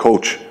aspect of a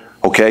coach,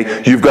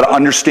 okay? You've got to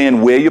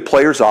understand where your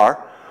players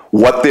are,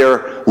 what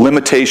their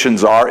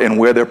limitations are, and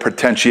where their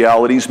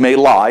potentialities may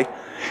lie,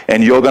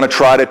 and you're going to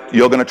try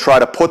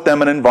to put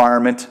them in an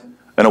environment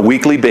on a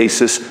weekly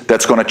basis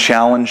that's going to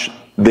challenge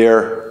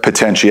their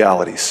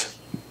potentialities.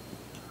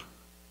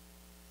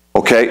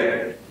 Okay?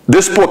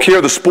 This book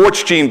here, The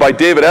Sports Gene by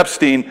David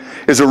Epstein,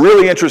 is a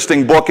really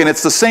interesting book, and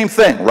it's the same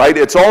thing, right?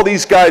 It's all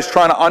these guys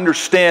trying to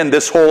understand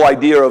this whole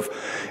idea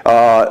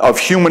of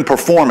human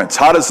performance.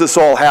 How does this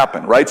all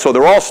happen, right? So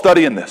they're all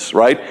studying this,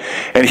 right?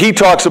 And he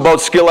talks about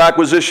skill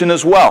acquisition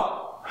as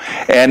well.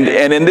 And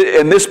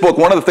in this book,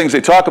 one of the things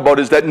they talk about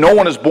is that no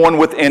one is born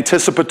with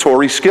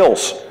anticipatory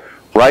skills,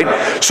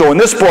 right? So in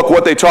this book,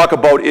 what they talk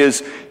about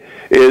is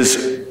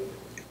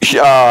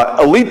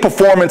elite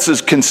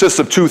performances consists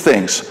of two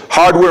things,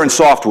 hardware and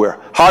software.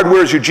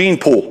 Hardware is your gene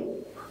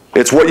pool.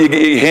 It's what you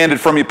get handed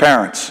from your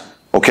parents,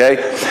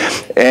 okay?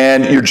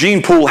 And your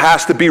gene pool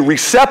has to be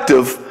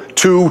receptive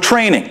to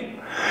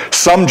training.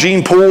 Some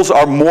gene pools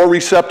are more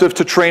receptive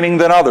to training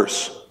than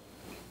others,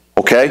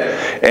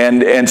 okay?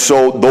 And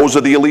so those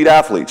are the elite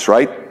athletes,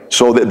 right?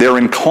 So that they're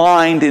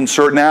inclined in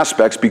certain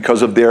aspects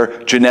because of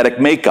their genetic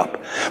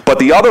makeup. But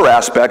the other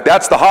aspect,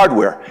 that's the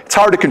hardware. It's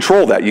hard to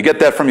control that. You get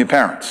that from your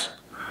parents.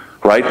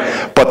 Right?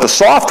 But the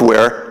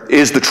software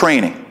is the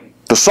training.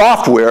 The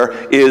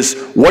software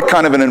is what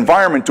kind of an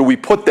environment do we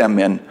put them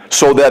in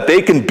so that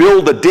they can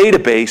build a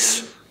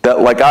database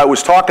that, like I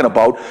was talking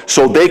about,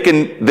 so they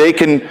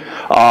can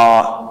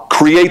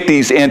create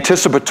these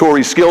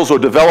anticipatory skills or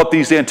develop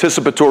these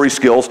anticipatory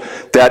skills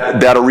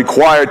that are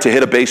required to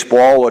hit a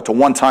baseball or to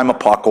one-time a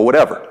puck or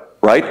whatever,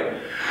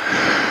 right?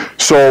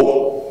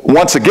 So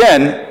once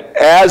again,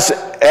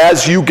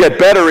 as you get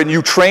better and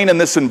you train in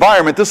this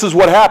environment, this is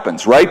what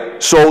happens,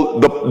 right? So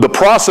the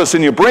process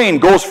in your brain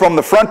goes from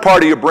the front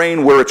part of your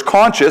brain where it's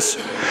conscious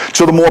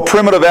to the more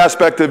primitive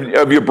aspect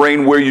of your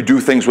brain where you do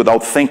things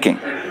without thinking.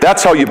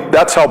 That's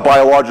how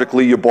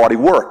biologically your body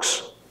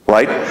works,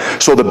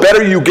 right? So the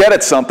better you get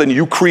at something,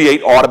 you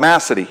create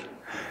automaticity,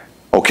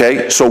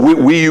 okay? So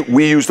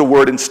we use the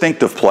word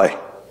instinctive play,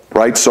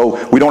 right?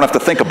 So we don't have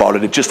to think about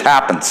it, it just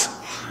happens,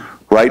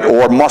 right?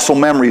 Or muscle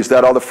memory is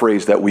that other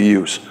phrase that we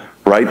use,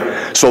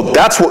 right? So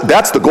that's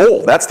the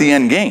goal. That's the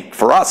end game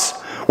for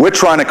us. We're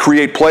trying to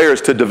create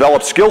players to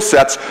develop skill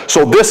sets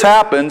so this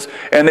happens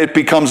and it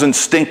becomes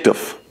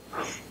instinctive,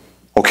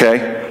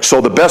 okay?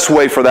 So the best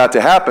way for that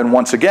to happen,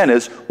 once again,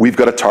 is we've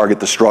got to target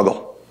the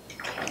struggle.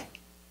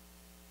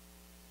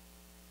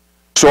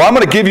 So I'm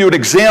going to give you an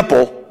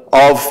example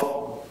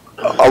of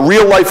a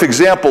real-life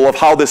example of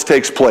how this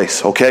takes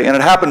place, okay? And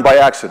it happened by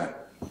accident.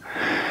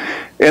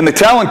 In the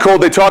talent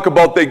code, they talk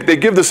about, they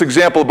give this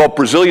example about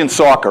Brazilian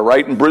soccer,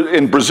 right?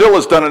 And Brazil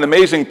has done an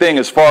amazing thing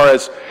as far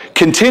as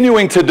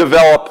continuing to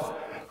develop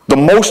the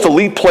most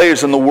elite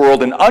players in the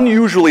world in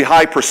unusually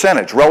high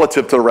percentage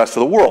relative to the rest of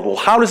the world. Well,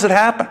 how does it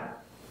happen?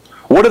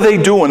 What are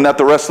they doing that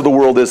the rest of the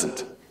world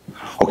isn't?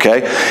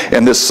 Okay?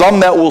 And there's some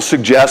that will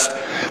suggest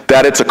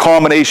that it's a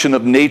combination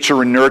of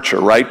nature and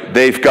nurture, right?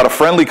 They've got a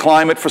friendly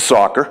climate for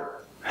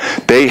soccer.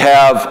 They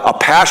have a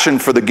passion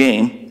for the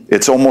game.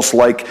 It's almost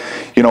like,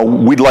 you know,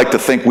 we'd like to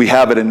think we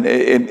have it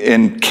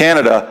in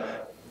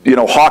Canada. You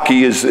know,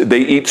 hockey is, they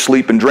eat,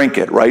 sleep, and drink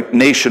it, right?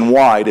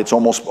 Nationwide, it's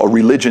almost a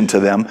religion to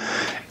them.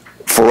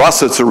 For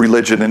us, it's a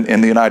religion in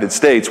the United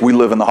States. We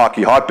live in the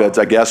hockey hotbeds,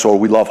 I guess, or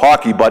we love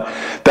hockey, but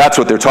that's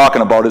what they're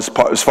talking about as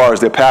far as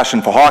their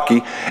passion for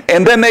hockey.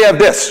 And then they have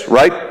this,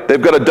 right?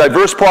 They've got a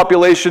diverse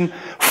population.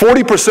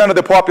 40% of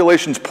their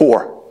population's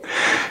poor.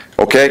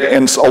 Okay,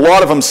 and a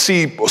lot of them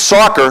see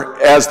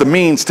soccer as the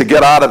means to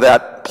get out of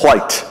that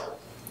plight.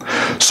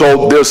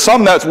 So there's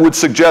some that would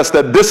suggest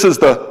that this is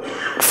the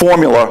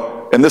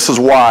formula, and this is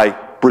why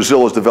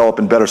Brazil is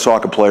developing better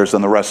soccer players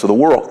than the rest of the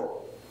world.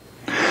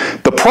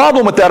 The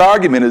problem with that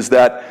argument is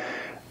that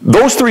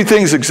those three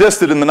things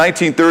existed in the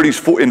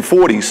 1930s and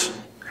 40s,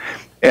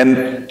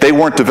 and they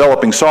weren't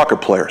developing soccer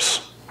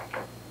players.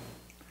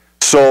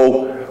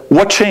 So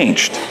what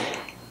changed?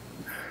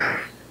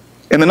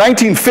 In the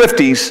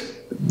 1950s,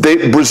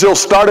 Brazil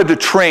started to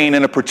train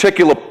in a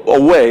particular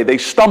way. They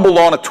stumbled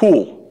on a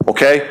tool,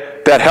 okay,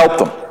 that helped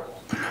them.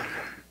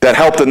 That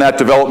helped in that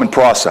development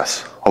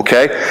process,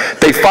 okay?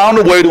 They found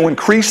a way to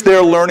increase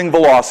their learning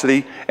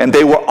velocity, and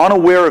they were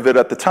unaware of it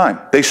at the time.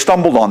 They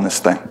stumbled on this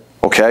thing,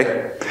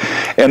 okay?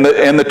 And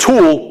the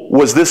tool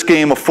was this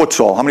game of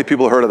futsal. How many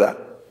people have heard of that?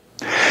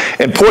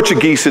 In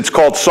Portuguese, it's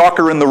called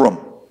soccer in the room,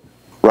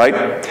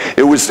 right?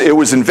 It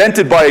was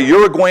invented by a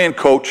Uruguayan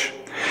coach.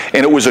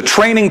 And it was a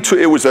training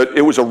it was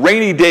a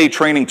rainy day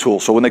training tool.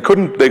 So when they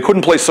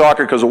couldn't play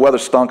soccer because the weather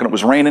stunk and it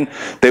was raining,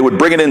 they would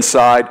bring it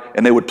inside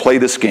and they would play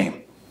this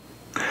game.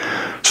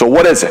 So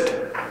what is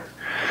it?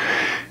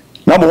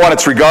 Number one,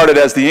 it's regarded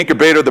as the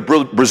incubator of the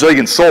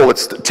Brazilian soul.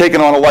 It's taken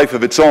on a life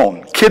of its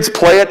own. Kids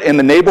play it in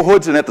the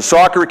neighborhoods and at the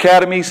soccer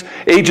academies.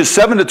 Ages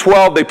 7 to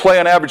 12, they play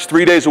on average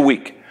 3 days a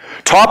week.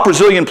 Top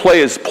Brazilian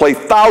players play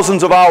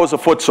thousands of hours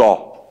of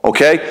futsal,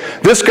 okay?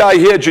 This guy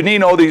here,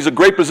 Janino, he's a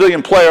great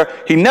Brazilian player.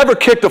 He never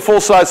kicked a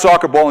full-size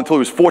soccer ball until he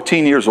was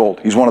 14 years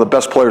old. He's one of the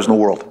best players in the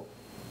world.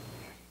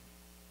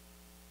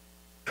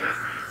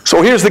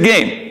 So here's the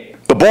game.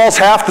 The ball's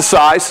half the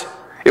size,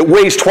 it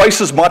weighs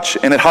twice as much,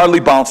 and it hardly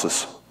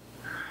bounces.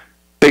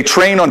 They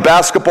train on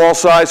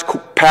basketball-sized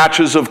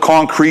patches of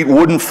concrete,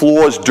 wooden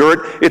floors,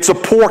 dirt. It's a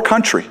poor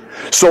country.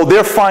 So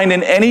they're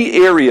finding any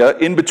area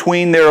in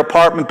between their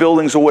apartment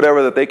buildings or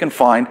whatever that they can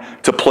find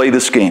to play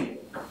this game.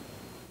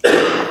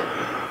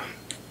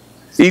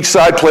 Each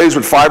side plays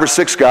with 5 or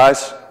 6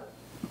 guys.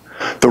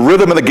 The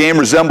rhythm of the game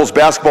resembles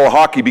basketball or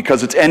hockey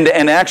because it's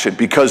end-to-end action,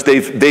 because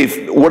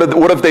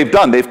what have they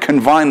done? They've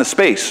confined the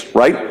space,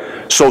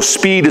 right? So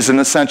speed is an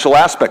essential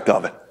aspect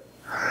of it.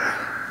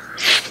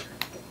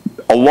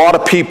 A lot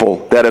of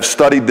people that have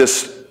studied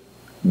this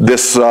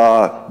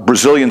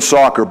Brazilian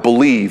soccer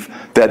believe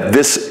that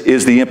this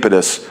is the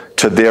impetus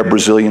to their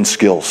Brazilian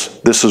skills.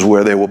 This is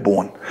where they were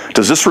born.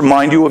 Does this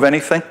remind you of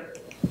anything?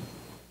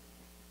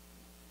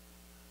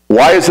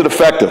 Why is it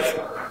effective?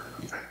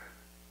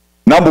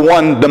 Number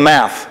one, the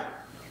math.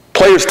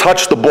 Players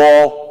touch the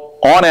ball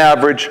on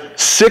average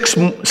six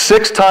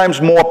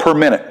times more per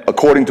minute,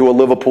 according to a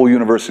Liverpool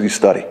University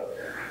study.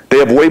 They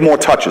have way more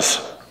touches.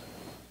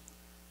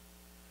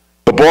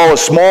 The ball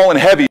is small and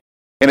heavy,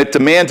 and it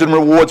demands and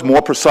rewards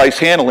more precise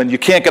handling. You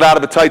can't get out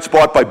of a tight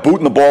spot by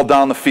booting the ball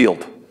down the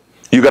field.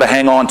 You've got to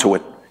hang on to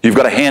it. You've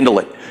got to handle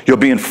it. You're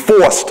being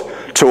forced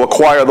to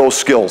acquire those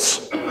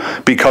skills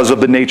because of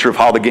the nature of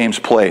how the game's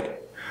played.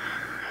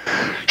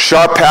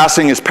 Sharp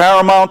passing is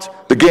paramount.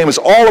 The game is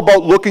all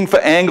about looking for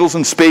angles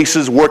and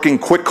spaces, working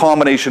quick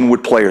combination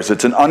with players.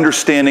 It's an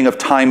understanding of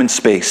time and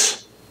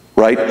space,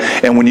 right?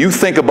 And when you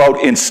think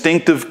about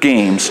instinctive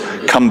games,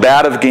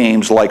 combative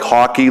games like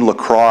hockey,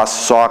 lacrosse,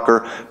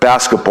 soccer,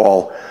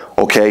 basketball,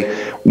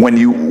 okay, when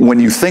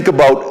you think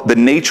about the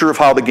nature of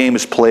how the game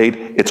is played,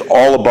 it's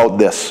all about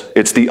this.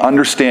 It's the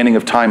understanding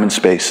of time and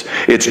space.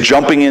 It's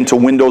jumping into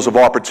windows of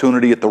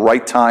opportunity at the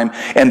right time,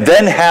 and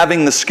then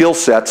having the skill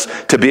sets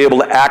to be able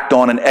to act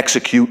on and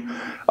execute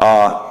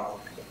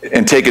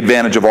and take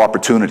advantage of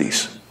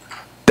opportunities.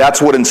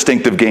 That's what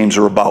instinctive games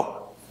are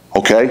about,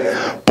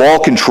 okay? Ball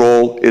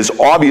control is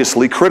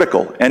obviously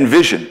critical, and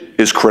vision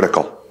is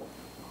critical.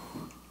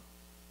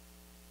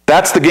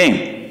 That's the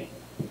game.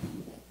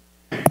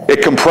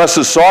 It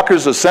compresses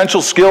soccer's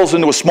essential skills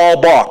into a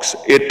small box.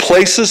 It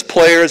places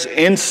players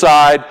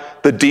inside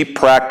the deep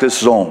practice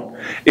zone.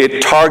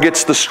 It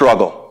targets the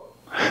struggle.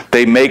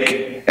 They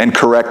make and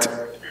correct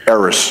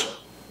errors,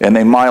 and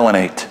they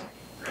myelinate.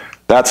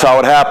 That's how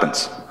it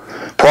happens.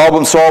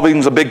 Problem solving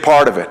is a big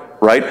part of it,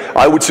 right?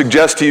 I would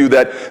suggest to you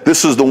that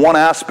this is the one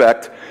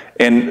aspect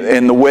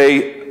in the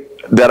way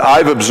that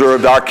I've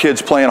observed our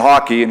kids playing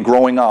hockey and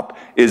growing up,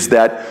 is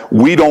that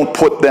we don't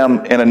put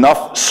them in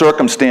enough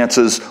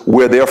circumstances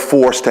where they're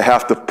forced to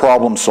have to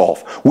problem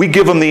solve. We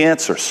give them the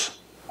answers,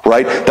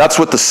 right? That's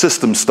what the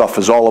system stuff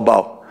is all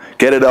about.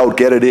 Get it out,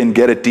 get it in,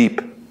 get it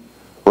deep,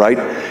 right?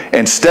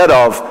 Instead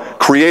of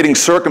creating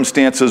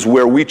circumstances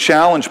where we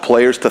challenge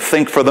players to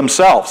think for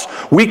themselves.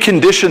 We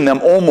condition them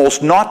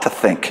almost not to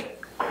think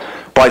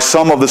by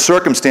some of the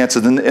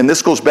circumstances. And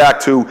this goes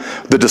back to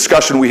the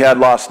discussion we had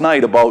last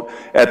night about,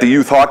 at the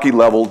youth hockey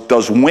level,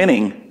 does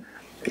winning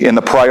and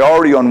the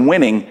priority on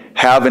winning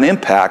have an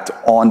impact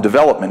on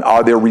development?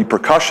 Are there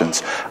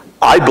repercussions?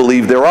 I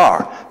believe there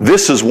are.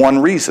 This is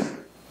one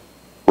reason,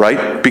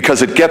 right?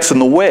 Because it gets in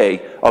the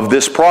way of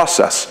this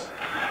process.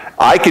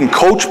 I can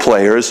coach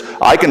players,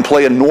 I can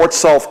play a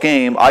north-south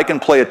game, I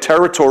can play a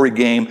territory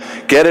game,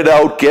 get it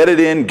out, get it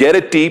in, get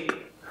it deep,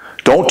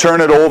 don't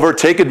turn it over,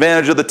 take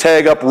advantage of the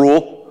tag-up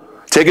rule,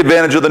 take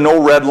advantage of the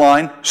no red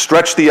line,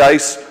 stretch the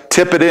ice,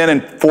 tip it in,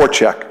 and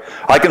forecheck.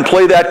 I can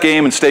play that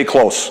game and stay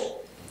close,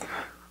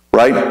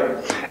 right?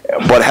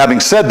 But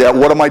having said that,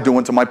 what am I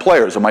doing to my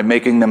players? Am I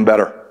making them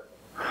better?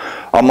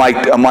 Am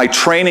I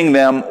training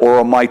them,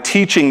 or am I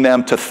teaching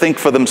them to think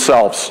for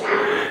themselves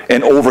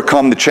and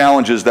overcome the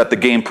challenges that the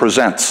game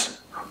presents?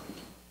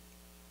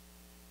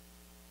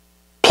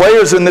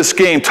 Players in this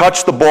game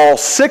touch the ball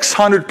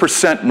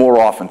 600% more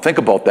often. Think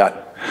about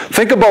that.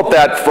 Think about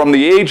that from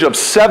the age of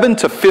 7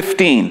 to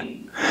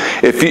 15.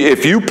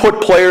 If you put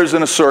players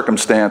in a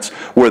circumstance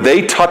where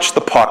they touch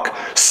the puck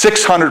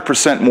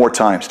 600% more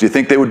times, do you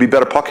think they would be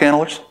better puck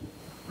handlers?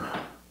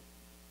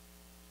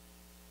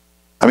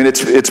 I mean,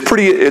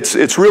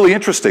 it's really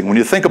interesting when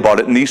you think about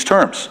it in these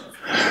terms.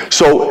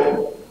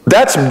 So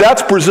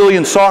that's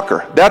Brazilian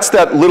soccer. That's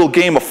that little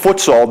game of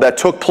futsal that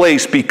took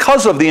place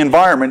because of the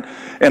environment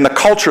and the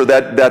culture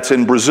that's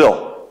in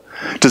Brazil.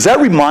 Does that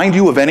remind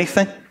you of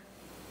anything?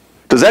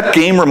 Does that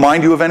game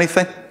remind you of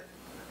anything?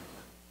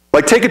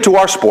 Like, take it to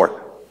our sport.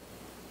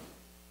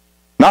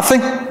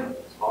 Nothing?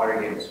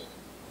 Smaller games.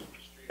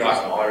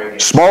 Smaller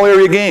games. Small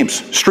area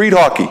games, street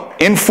hockey,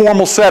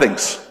 informal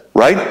settings,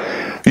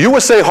 right?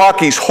 USA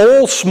Hockey's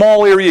whole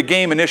small area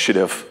game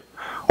initiative,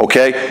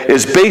 okay,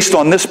 is based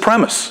on this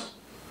premise.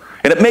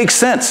 And it makes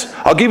sense.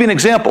 I'll give you an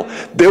example.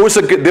 There was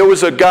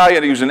a guy,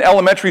 and he was an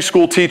elementary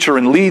school teacher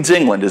in Leeds,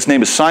 England. His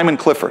name is Simon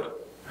Clifford.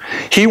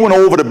 He went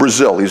over to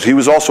Brazil. He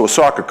was also a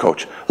soccer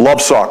coach,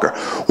 loved soccer.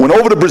 Went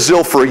over to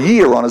Brazil for a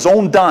year on his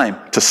own dime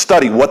to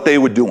study what they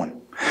were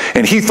doing.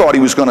 And he thought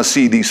he was going to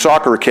see these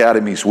soccer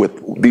academies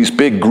with these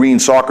big green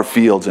soccer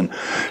fields and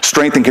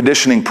strength and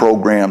conditioning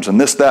programs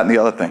and this, that, and the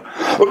other thing.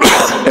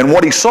 And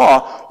what he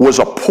saw was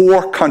a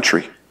poor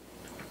country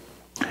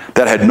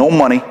that had no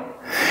money,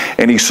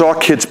 and he saw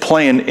kids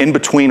playing in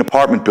between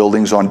apartment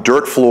buildings on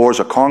dirt floors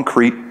or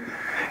concrete,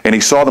 and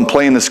he saw them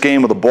playing this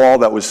game with a ball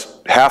that was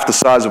half the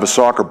size of a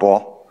soccer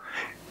ball,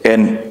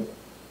 and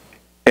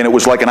it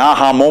was like an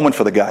aha moment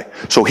for the guy.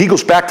 So he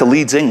goes back to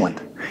Leeds,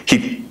 England.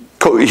 He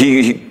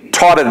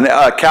taught at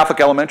a Catholic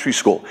elementary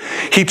school.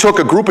 He took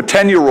a group of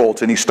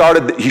 10-year-olds and he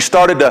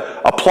started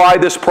to apply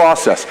this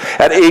process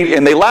at age,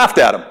 and they laughed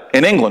at him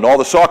in England, all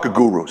the soccer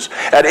gurus.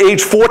 At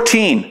age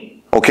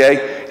 14,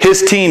 okay,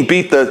 his team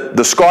beat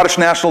the Scottish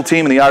national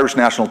team and the Irish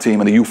national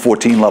team in the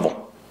U14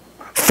 level.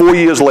 4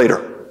 years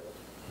later.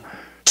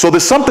 So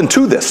there's something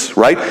to this,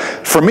 right?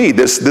 For me,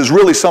 there's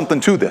really something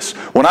to this.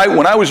 When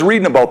I was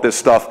reading about this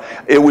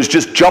stuff, it was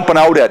just jumping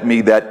out at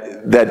me that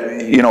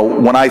you know,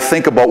 when I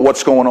think about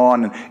what's going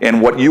on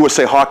and what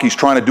USA Hockey's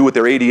trying to do with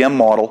their ADM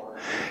model,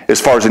 as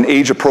far as an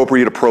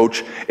age-appropriate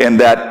approach, and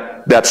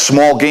that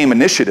small game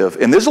initiative,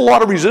 and there's a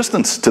lot of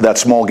resistance to that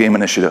small game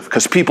initiative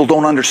because people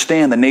don't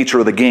understand the nature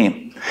of the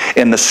game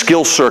and the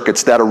skill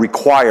circuits that are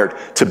required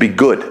to be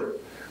good.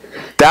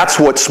 That's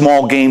what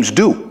small games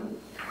do,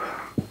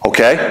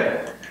 okay?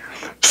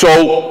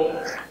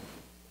 So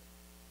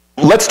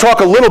let's talk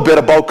a little bit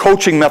about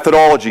coaching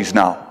methodologies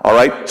now, all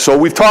right? So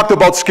we've talked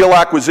about skill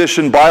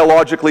acquisition,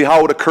 biologically,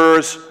 how it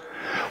occurs.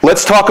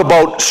 Let's talk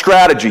about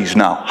strategies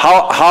now.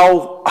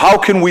 How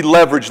can we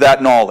leverage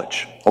that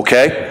knowledge,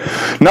 okay?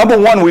 Number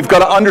one, we've got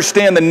to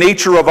understand the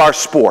nature of our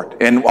sport.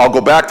 And I'll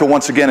go back to,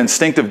 once again,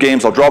 instinctive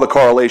games. I'll draw the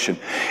correlation.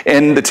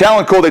 In the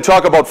talent code, they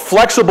talk about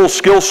flexible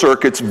skill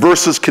circuits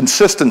versus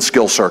consistent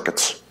skill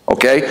circuits.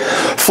 Okay?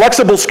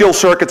 Flexible skill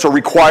circuits are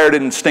required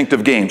in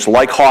instinctive games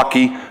like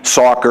hockey,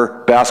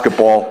 soccer,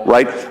 basketball,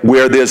 right?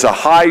 Where there's the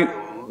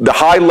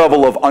high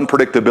level of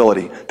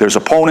unpredictability. There's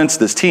opponents,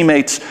 there's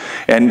teammates,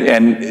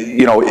 and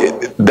you know,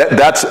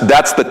 that's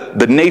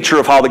the nature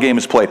of how the game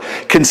is played.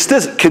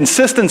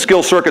 Consistent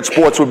skill circuit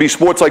sports would be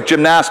sports like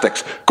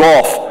gymnastics,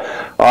 golf,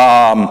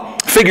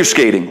 figure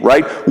skating,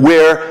 right?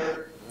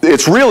 Where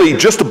it's really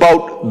just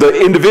about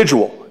the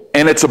individual,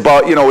 and it's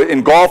about, you know,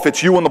 in golf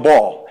it's you and the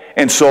ball.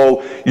 And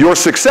so your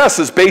success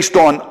is based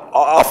on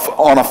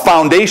a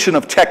foundation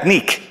of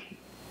technique,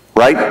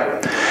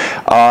 right?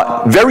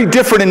 Very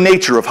different in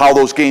nature of how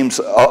those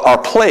games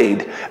are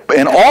played,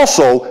 and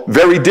also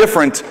very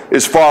different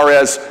as far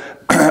as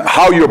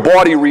how your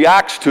body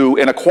reacts to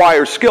and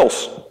acquires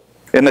skills,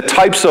 and the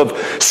types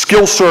of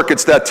skill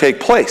circuits that take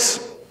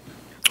place,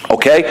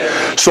 okay?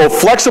 So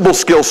flexible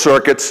skill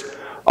circuits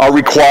are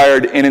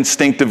required in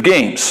instinctive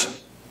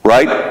games,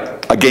 right?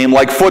 A game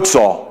like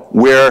futsal,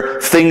 where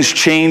things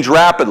change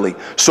rapidly.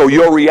 So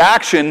your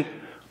reaction,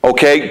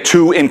 okay,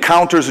 to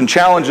encounters and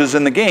challenges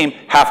in the game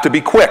have to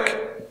be quick.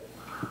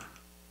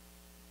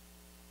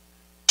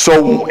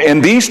 So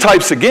in these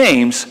types of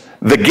games,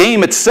 the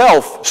game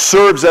itself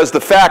serves as the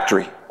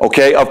factory,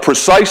 okay, of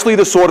precisely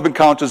the sort of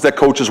encounters that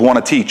coaches want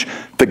to teach.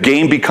 The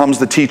game becomes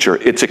the teacher.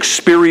 It's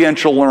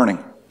experiential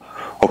learning,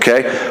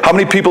 okay? How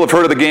many people have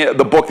heard of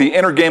the book, The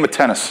Inner Game of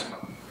Tennis?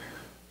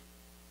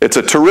 It's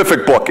a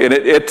terrific book, and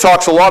it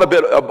talks a lot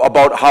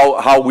about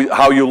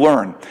how you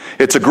learn.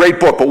 It's a great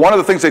book, but one of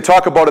the things they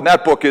talk about in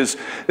that book is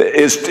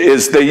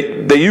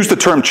they use the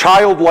term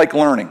childlike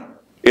learning.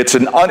 It's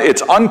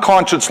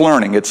unconscious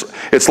learning.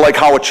 It's like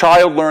how a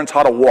child learns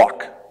how to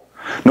walk.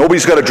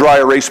 Nobody's got a dry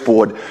erase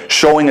board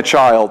showing a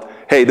child,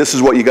 hey, this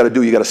is what you got to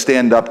do. You got to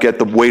stand up, get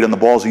the weight on the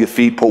balls of your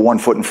feet, put one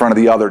foot in front of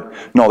the other.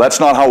 No, that's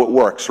not how it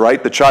works,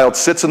 right? The child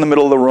sits in the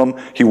middle of the room.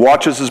 He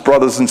watches his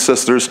brothers and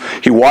sisters.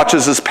 He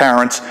watches his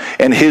parents,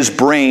 and his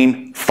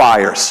brain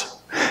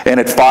fires.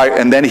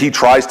 And then he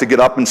tries to get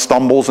up and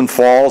stumbles and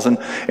falls, and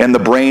the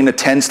brain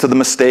attends to the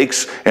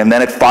mistakes, and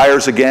then it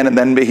fires again, and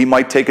then he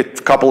might take a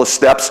couple of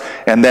steps,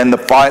 and then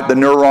the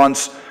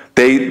neurons,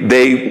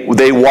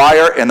 they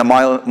wire, and the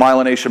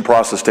myelination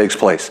process takes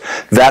place.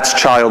 That's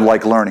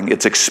childlike learning.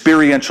 It's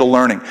experiential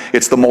learning.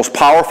 It's the most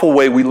powerful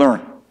way we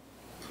learn.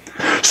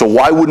 So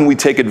why wouldn't we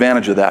take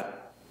advantage of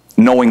that,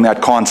 knowing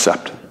that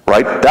concept,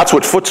 right? That's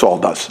what futsal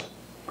does.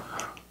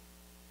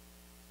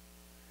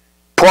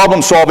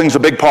 Problem solving is a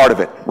big part of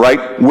it,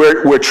 right?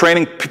 We're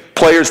training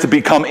players to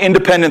become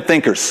independent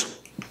thinkers.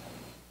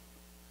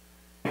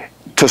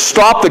 To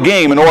stop the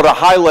game in order to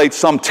highlight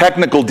some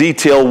technical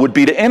detail would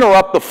be to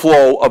interrupt the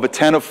flow of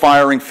attentive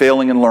firing,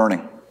 failing, and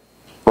learning,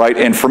 right?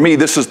 And for me,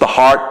 this is the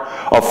heart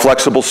of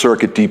flexible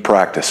circuit deep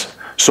practice.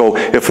 So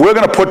if we're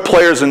going to put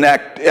players in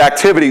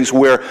activities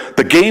where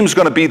the game's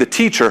going to be the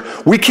teacher,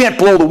 we can't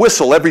blow the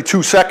whistle every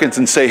 2 seconds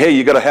and say, hey,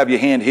 you got to have your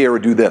hand here or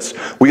do this.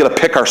 We got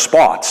to pick our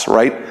spots,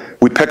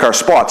 right? We pick our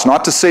spots.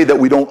 Not to say that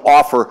we don't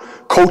offer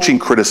coaching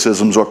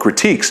criticisms or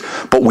critiques,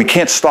 but we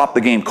can't stop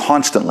the game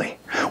constantly.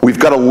 We've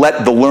got to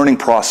let the learning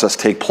process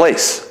take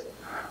place,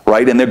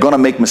 right? And they're going to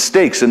make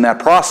mistakes in that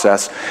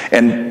process.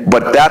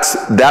 But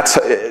that's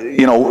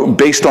you know,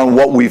 based on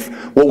what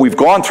we've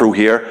gone through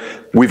here,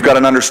 we've got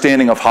an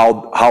understanding of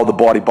how the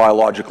body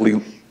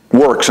biologically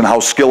works and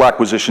how skill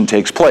acquisition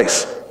takes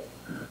place,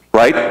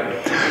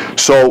 right?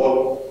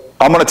 So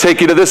I'm going to take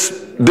you to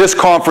this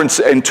conference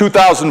in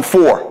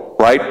 2004,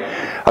 right?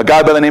 A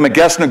guy by the name of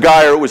Gessner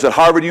Geyer. It was at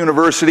Harvard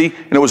University,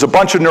 and it was a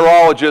bunch of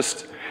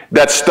neurologists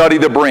that study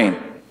the brain.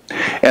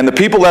 And the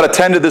people that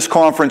attended this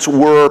conference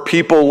were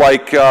people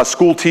like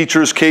school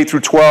teachers, K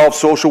through 12,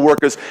 social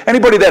workers,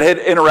 anybody that had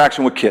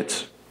interaction with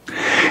kids.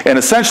 And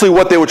essentially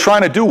what they were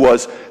trying to do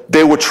was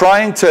they were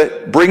trying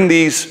to bring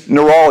these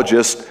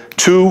neurologists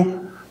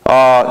to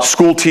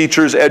school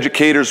teachers,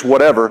 educators,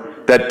 whatever,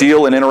 that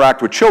deal and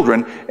interact with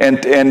children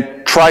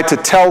and try to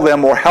tell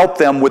them or help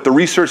them with the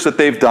research that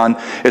they've done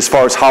as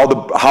far as how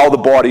the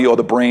body or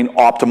the brain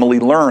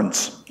optimally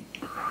learns.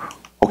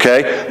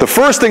 Okay? The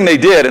first thing they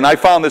did, and I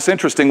found this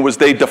interesting, was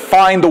they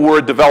defined the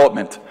word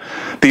development.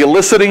 The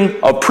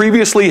eliciting of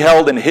previously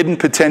held and hidden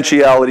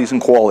potentialities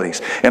and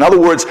qualities. In other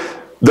words,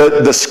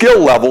 the skill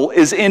level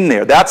is in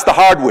there. That's the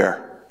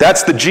hardware.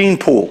 That's the gene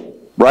pool,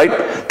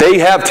 right? They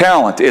have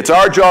talent. It's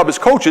our job as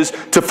coaches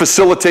to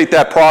facilitate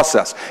that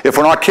process. If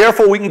we're not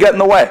careful, we can get in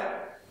the way.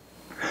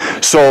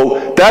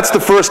 So that's the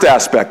first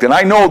aspect. And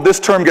I know this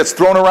term gets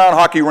thrown around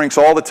hockey rinks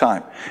all the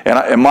time.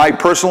 And my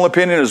personal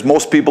opinion is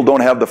most people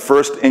don't have the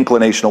first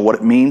inclination of what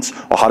it means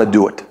or how to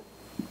do it.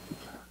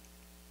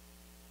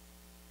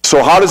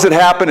 So how does it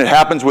happen? It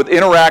happens with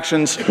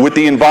interactions with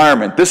the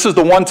environment. This is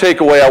the one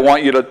takeaway I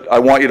want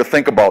you to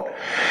think about.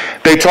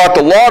 They talked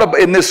a lot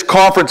in this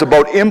conference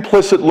about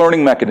implicit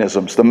learning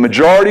mechanisms. The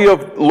majority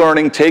of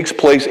learning takes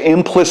place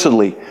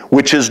implicitly,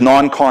 which is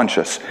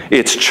non-conscious.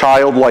 It's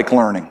childlike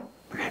learning.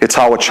 It's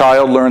how a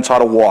child learns how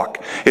to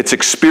walk. It's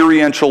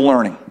experiential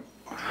learning.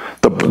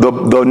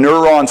 The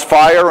neurons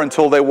fire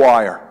until they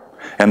wire,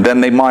 and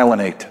then they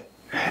myelinate.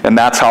 And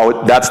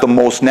that's the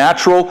most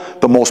natural,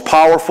 the most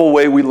powerful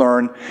way we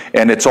learn,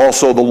 and it's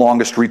also the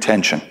longest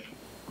retention.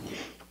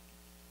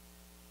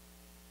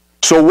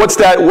 So what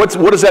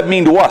does that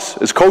mean to us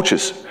as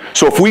coaches?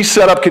 So if we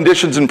set up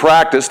conditions in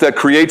practice that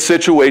create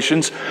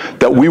situations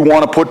that we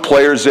want to put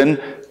players in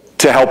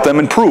to help them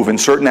improve in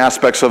certain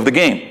aspects of the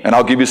game, and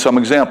I'll give you some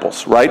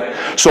examples,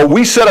 right? So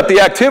we set up the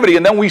activity,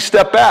 and then we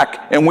step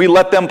back, and we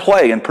let them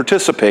play and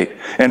participate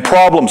and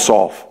problem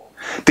solve.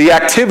 The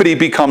activity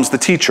becomes the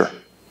teacher.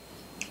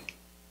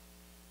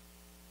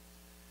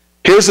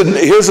 Here's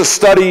a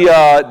study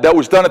that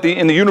was done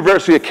in the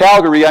University of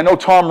Calgary. I know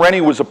Tom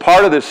Rennie was a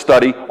part of this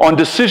study on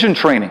decision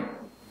training.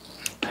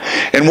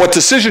 And what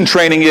decision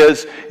training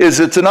is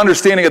it's an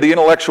understanding of the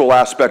intellectual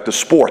aspect of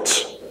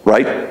sports,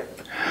 right?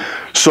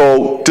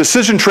 So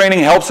decision training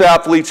helps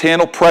athletes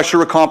handle pressure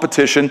or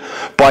competition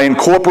by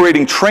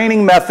incorporating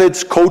training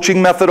methods, coaching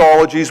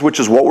methodologies, which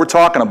is what we're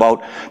talking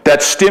about,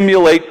 that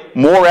stimulate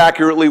more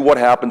accurately what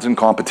happens in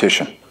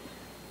competition.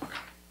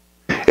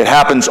 It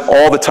happens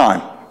all the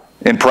time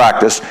in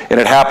practice, and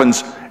it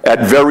happens at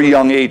very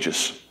young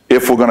ages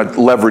if we're going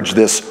to leverage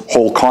this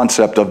whole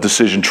concept of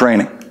decision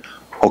training.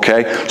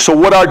 Okay? So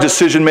what are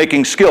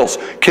decision-making skills?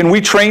 Can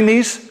we train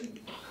these?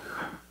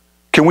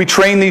 Can we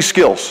train these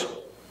skills?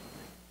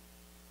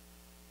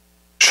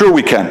 Sure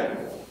we can.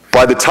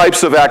 By the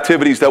types of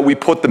activities that we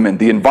put them in,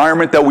 the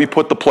environment that we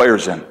put the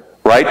players in,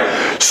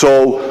 right?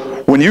 So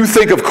when you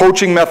think of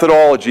coaching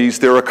methodologies,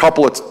 there are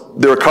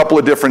a couple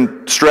of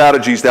different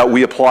strategies that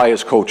we apply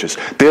as coaches.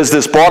 There's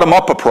this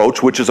bottom-up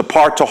approach, which is a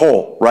part to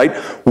whole, right?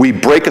 We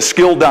break a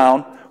skill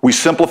down, we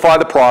simplify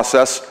the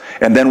process,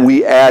 and then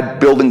we add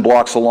building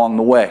blocks along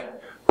the way,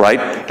 right?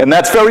 And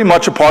that's very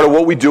much a part of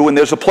what we do, and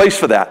there's a place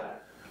for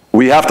that.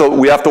 We have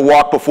to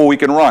walk before we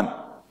can run.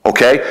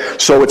 Okay?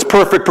 So it's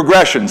perfect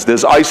progressions.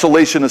 There's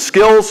isolation of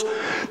skills,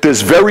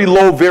 there's very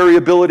low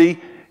variability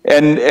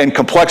and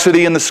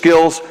complexity in the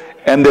skills,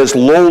 and there's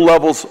low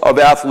levels of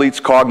athletes'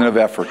 cognitive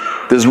effort.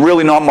 There's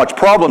really not much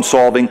problem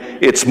solving,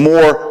 it's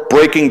more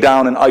breaking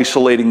down and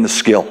isolating the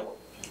skill,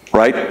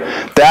 right?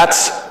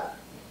 That's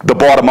the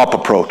bottom-up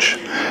approach.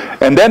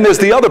 And then there's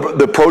the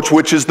other approach,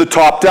 which is the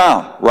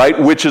top-down, right?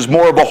 Which is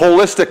more of a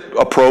holistic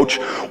approach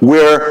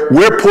where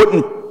we're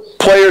putting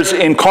players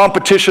in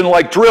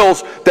competition-like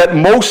drills that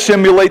most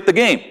simulate the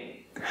game.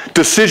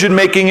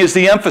 Decision-making is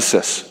the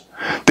emphasis.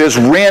 There's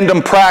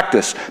random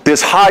practice.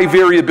 There's high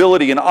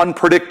variability and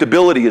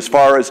unpredictability as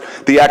far as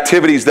the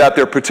activities that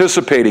they're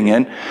participating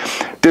in.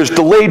 There's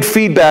delayed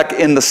feedback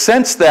in the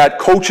sense that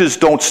coaches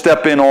don't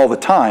step in all the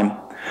time,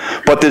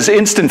 but there's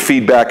instant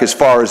feedback as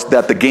far as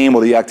that the game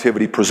or the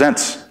activity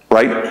presents,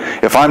 right?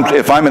 If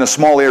I'm in a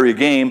small area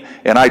game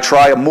and I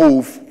try a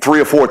move 3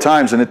 or 4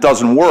 times and it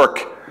doesn't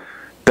work,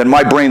 then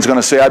my brain's going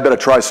to say, I better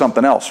try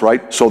something else,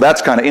 right? So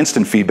that's kind of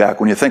instant feedback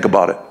when you think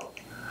about it.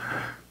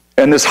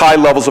 And there's high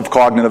levels of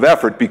cognitive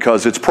effort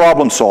because it's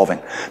problem solving.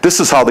 This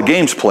is how the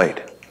game's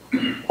played,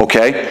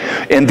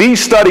 okay? And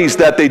these studies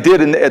that they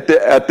did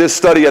at this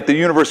study at the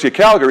University of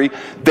Calgary,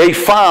 they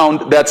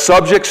found that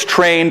subjects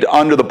trained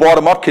under the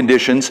bottom-up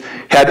conditions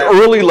had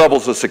early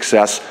levels of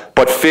success,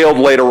 but failed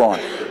later on,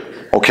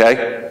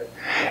 okay?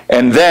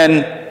 And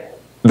then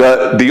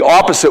the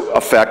opposite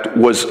effect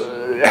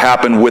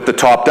happened with the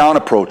top-down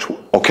approach,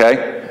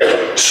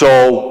 okay?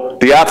 So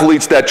the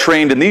athletes that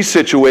trained in these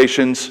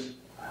situations,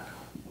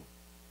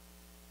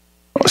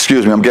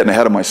 excuse me, I'm getting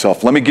ahead of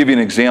myself. Let me give you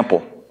an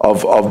example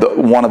of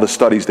one of the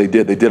studies they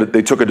did.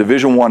 They took a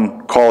Division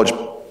I college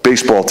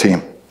baseball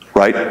team,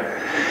 right?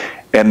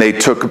 And they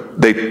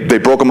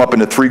broke them up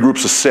into 3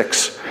 groups of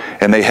 6,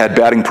 and they had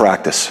batting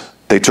practice.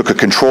 They took a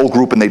control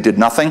group and they did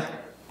nothing.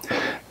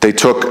 They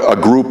took a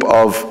group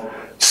of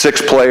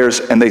 6 players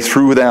and they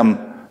threw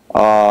them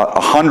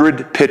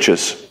 100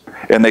 pitches,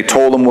 and they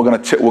told them, we're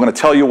going to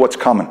tell you what's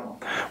coming.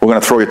 We're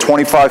going to throw you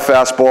 25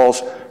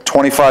 fastballs,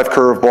 25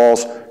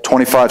 curveballs,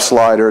 25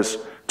 sliders,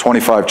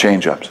 25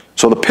 changeups.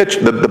 So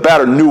the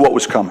batter knew what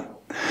was coming.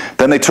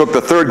 Then they took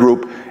the third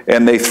group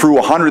and they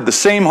threw the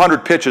same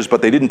 100 pitches,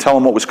 but they didn't tell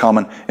them what was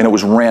coming, and it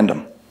was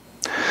random.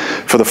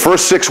 For the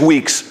first 6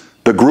 weeks,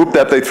 the group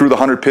that they threw the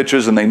 100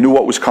 pitches and they knew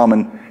what was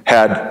coming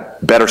had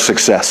better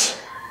success.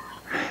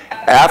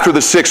 After the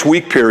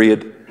 6-week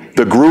period,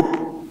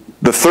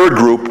 the third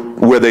group,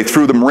 where they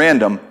threw them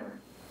random,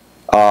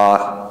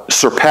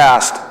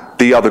 surpassed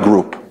the other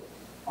group.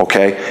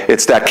 Okay,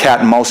 it's that cat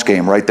and mouse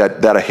game, right?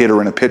 That a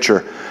hitter and a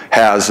pitcher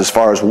has as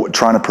far as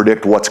trying to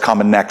predict what's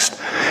coming next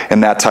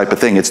and that type of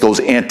thing. It's those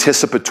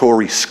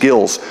anticipatory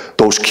skills,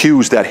 those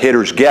cues that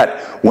hitters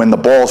get when the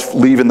ball's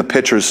leaving the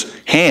pitcher's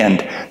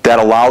hand that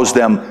allows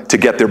them to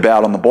get their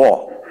bat on the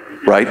ball,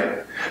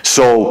 right?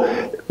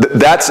 So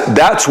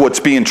that's what's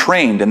being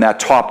trained in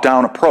that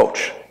top-down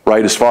approach,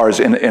 right? As far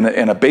as in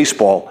a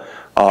baseball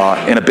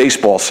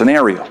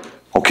scenario.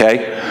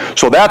 Okay,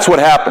 so that's what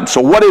happens. So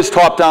what is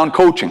top-down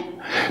coaching?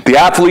 The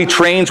athlete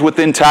trains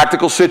within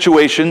tactical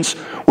situations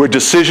where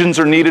decisions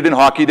are needed in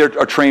hockey. They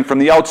are trained from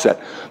the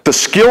outset. The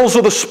skills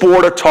of the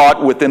sport are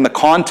taught within the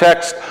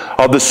context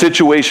of the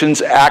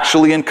situations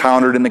actually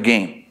encountered in the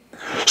game.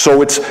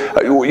 So it's,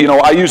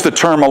 I use the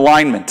term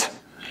alignment,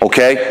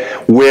 okay,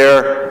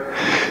 where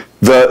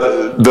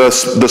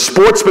the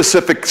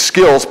sport-specific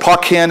skills,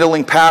 puck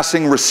handling,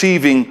 passing,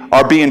 receiving,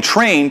 are being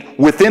trained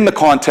within the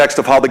context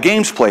of how the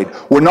game's played.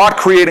 We're not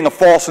creating a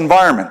false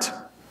environment.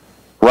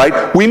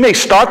 Right? We may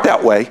start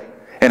that way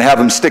and have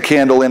them stick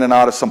handle in and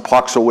out of some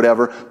pucks or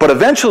whatever, but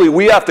eventually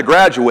we have to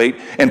graduate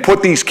and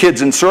put these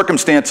kids in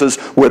circumstances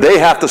where they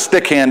have to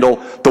stick handle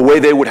the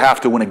way they would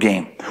have to in a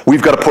game.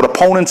 We've got to put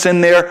opponents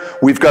in there.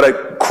 We've got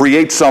to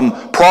create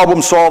some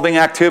problem-solving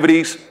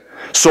activities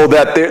so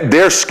that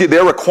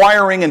they're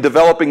acquiring and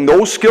developing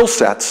those skill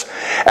sets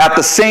at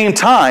the same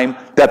time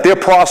that they're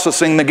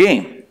processing the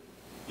game.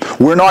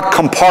 We're not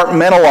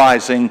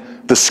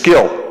compartmentalizing the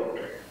skill.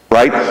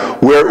 Right?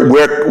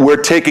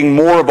 We're taking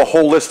more of a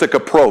holistic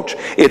approach.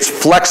 It's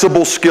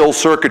flexible skill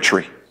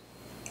circuitry.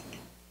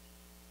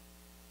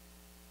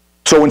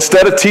 So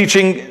instead of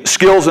teaching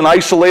skills in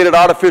isolated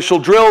artificial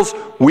drills,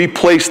 we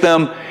place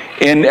them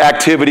in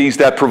activities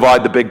that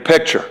provide the big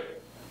picture.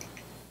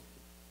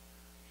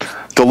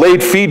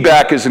 Delayed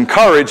feedback is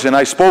encouraged, and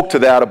I spoke to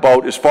that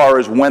about as far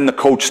as when the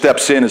coach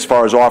steps in as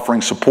far as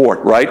offering support,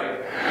 right?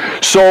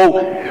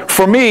 So,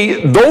 for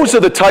me, those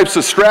are the types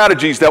of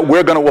strategies that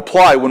we're going to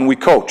apply when we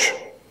coach,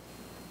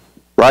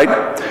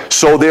 right?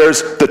 So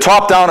there's the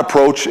top-down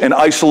approach in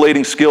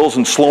isolating skills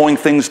and slowing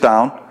things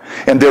down,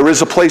 and there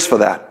is a place for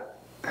that.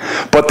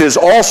 But there's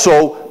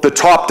also the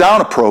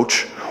top-down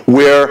approach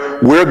where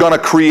we're going to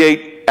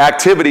create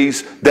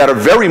activities that are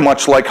very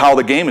much like how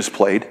the game is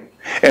played,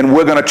 and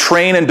we're going to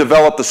train and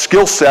develop the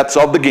skill sets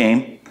of the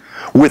game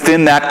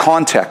within that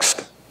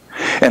context.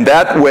 And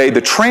that way,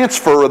 the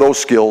transfer of those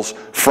skills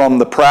from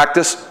the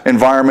practice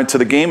environment to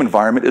the game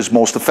environment is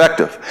most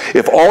effective.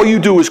 If all you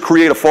do is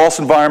create a false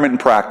environment in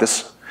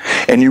practice,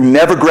 and you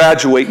never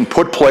graduate and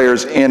put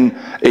players in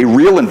a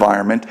real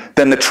environment,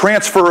 then the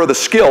transfer of the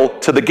skill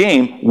to the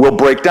game will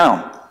break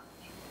down.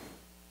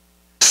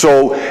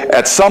 So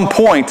at some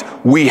point,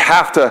 we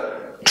have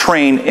to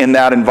train in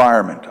that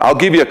environment. I'll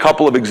give you a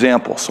couple of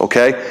examples,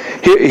 okay?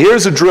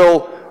 Here's a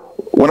drill.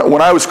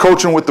 When I was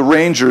coaching with the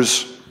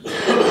Rangers,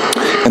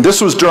 and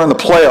this was during the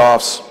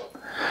playoffs,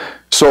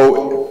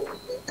 so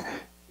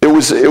it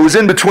was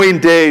in between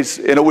days,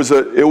 and it was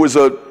an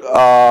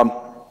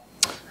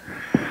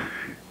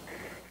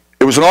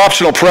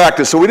optional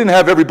practice, so we didn't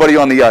have everybody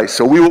on the ice.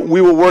 So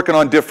we were working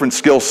on different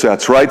skill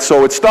sets, right?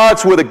 So it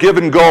starts with a give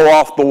and go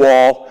off the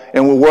wall,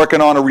 and we're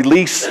working on a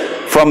release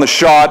from the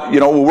shot.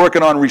 We're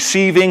working on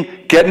receiving,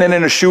 getting it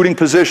in a shooting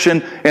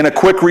position, and a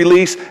quick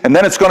release, and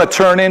then it's going to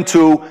turn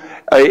into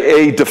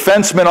a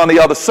defenseman on the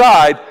other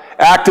side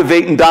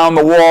activating down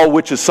the wall,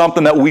 which is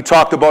something that we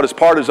talked about as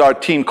part of our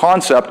team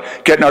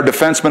concept, getting our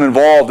defensemen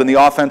involved in the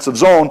offensive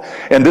zone.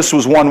 And this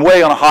was one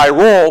way on a high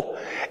roll,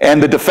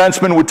 and the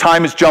defenseman would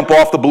time his jump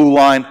off the blue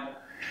line,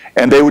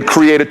 and they would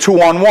create a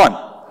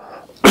 2-on-1.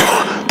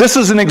 This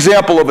is an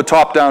example of a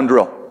top-down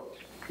drill,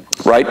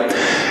 right?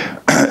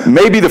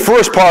 Maybe the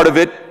first part of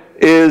it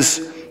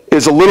is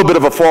a little bit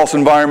of a false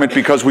environment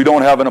because we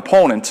don't have an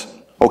opponent,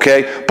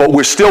 okay? But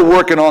we're still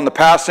working on the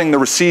passing, the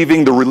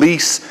receiving, the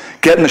release,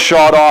 getting the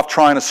shot off,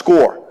 trying to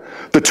score.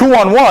 The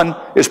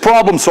 2-on-1 is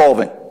problem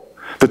solving.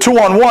 The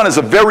 2-on-1 is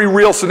a very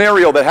real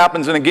scenario that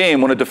happens in a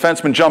game when a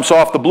defenseman jumps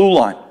off the blue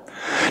line.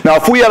 Now,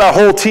 if we had our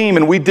whole team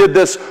and we did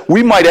this,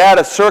 we might add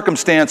a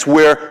circumstance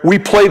where we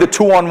play the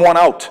 2-on-1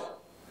 out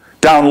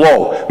down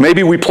low.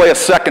 Maybe we play a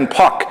second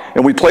puck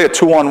and we play a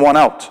 2-on-1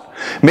 out.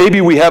 Maybe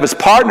we have his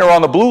partner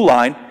on the blue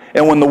line,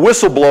 and when the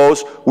whistle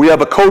blows, we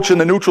have a coach in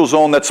the neutral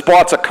zone that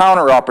spots a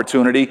counter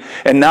opportunity,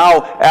 and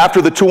now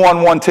after the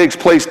 2-on-1 takes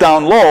place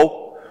down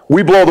low,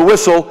 we blow the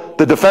whistle,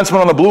 the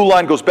defenseman on the blue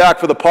line goes back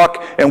for the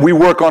puck, and we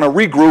work on a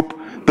regroup.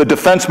 The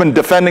defenseman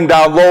defending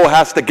down low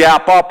has to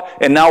gap up,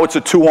 and now it's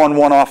a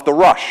 2-on-1 off the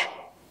rush.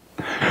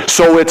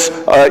 So it's,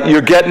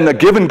 you're getting a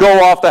give and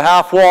go off the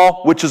half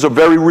wall, which is a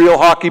very real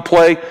hockey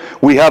play.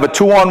 We have a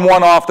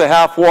 2-on-1 off the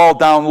half wall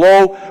down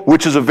low,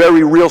 which is a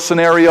very real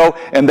scenario.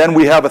 And then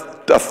we have a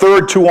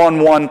third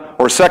 2-on-1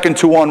 or second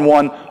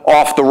 2-on-1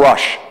 off the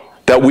rush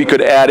that we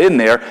could add in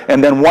there.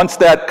 And then once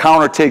that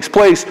counter takes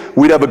place,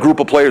 we'd have a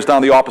group of players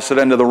down the opposite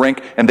end of the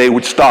rink, and they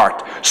would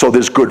start. So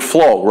there's good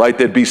flow, right?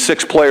 There'd be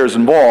 6 players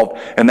involved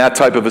in that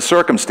type of a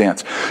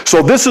circumstance.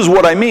 So this is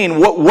what I mean.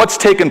 What's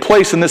taking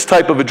place in this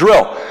type of a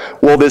drill?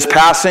 Well, there's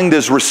passing,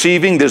 there's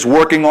receiving, there's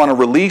working on a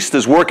release,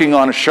 there's working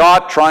on a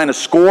shot, trying to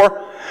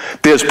score.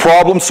 There's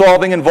problem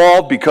solving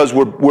involved because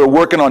we're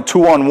working on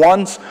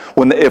 2-on-1s.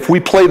 If we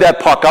play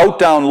that puck out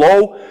down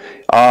low,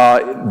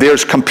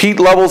 there's compete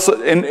levels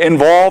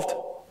involved,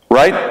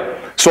 right?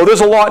 So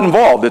there's a lot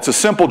involved. It's a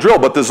simple drill,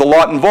 but there's a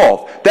lot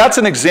involved. That's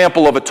an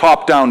example of a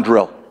top-down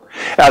drill,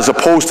 as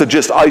opposed to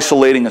just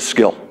isolating a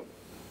skill.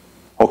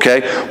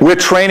 Okay? We're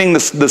training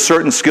the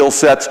certain skill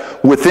sets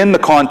within the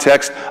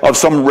context of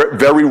some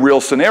very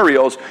real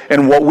scenarios,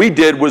 and what we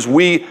did was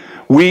we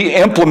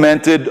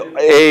implemented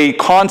a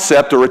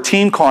concept or a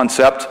team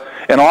concept,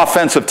 an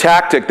offensive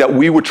tactic that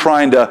we were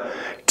trying to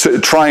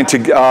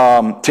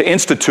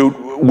institute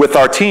with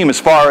our team as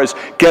far as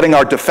getting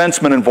our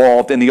defensemen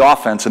involved in the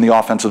offense, in the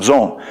offensive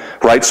zone,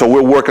 right? So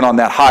we're working on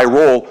that high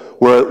roll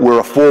where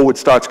a forward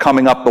starts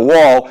coming up the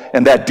wall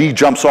and that D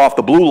jumps off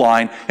the blue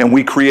line, and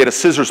we create a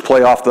scissors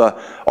play off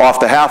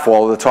the half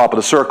wall at the top of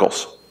the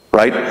circles,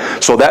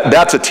 right? So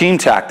that's a team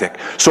tactic.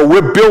 So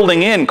we're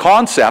building in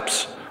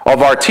concepts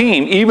of our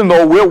team, even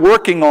though we're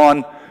working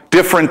on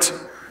different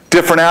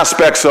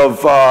aspects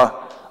of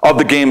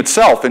the game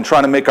itself and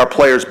trying to make our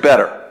players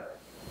better.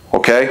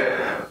 Okay?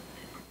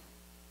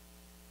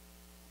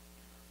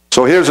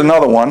 So here's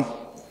another one.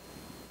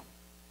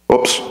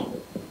 Oops.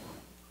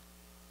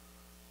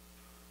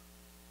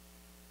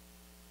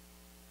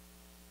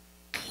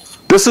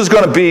 This is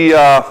going to be,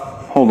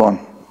 hold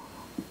on.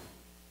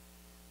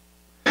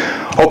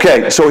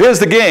 Okay, so here's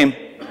the game.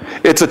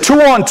 It's a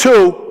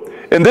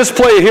 2-on-2, and this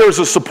player here is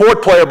a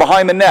support player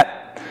behind the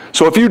net.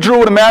 So if you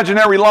drew an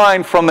imaginary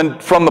line from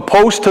the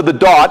post to the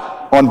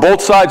dot on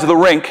both sides of the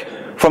rink,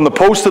 from the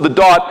post to the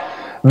dot,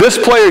 this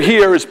player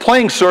here, his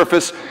playing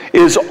surface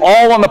is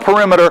all on the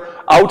perimeter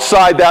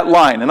outside that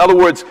line. In other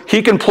words,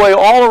 he can play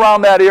all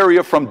around that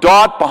area from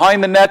dot,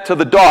 behind the net to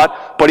the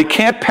dot, but he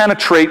can't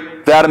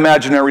penetrate that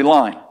imaginary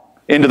line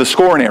into the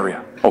scoring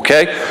area,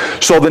 okay?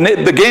 So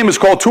the game is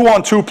called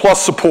 2-on-2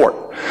 plus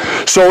support.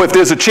 So if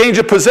there's a change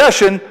of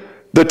possession,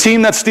 the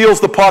team that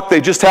steals the puck,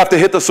 they just have to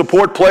hit the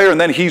support player,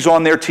 and then he's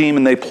on their team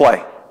and they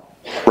play,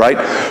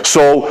 right?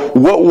 So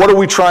what are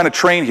we trying to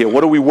train here?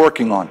 What are we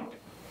working on?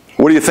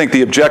 What do you think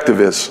the objective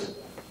is?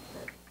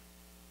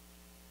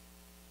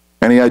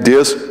 Any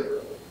ideas?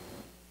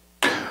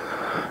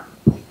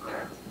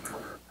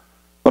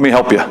 Let me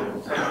help you.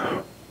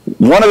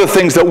 One of the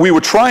things that we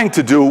were trying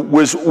to do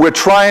was we're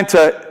trying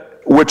to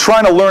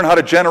learn how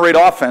to generate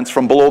offense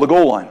from below the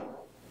goal line,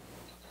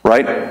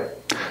 right?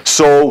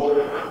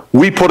 So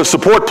we put a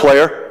support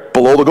player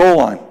below the goal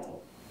line.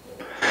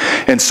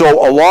 And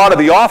so a lot of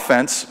the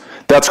offense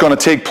that's going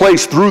to take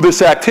place through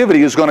this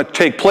activity is going to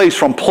take place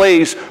from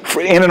plays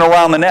in and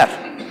around the net,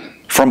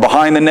 from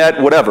behind the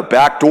net, whatever,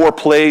 backdoor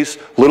plays,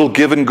 little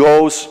give and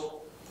goes,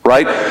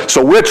 right?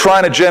 So we're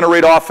trying to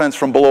generate offense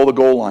from below the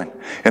goal line.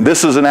 And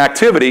this is an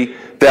activity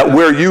that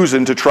we're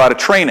using to try to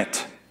train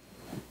it.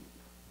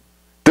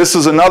 This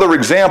is another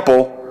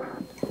example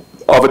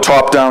of a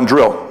top-down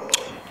drill.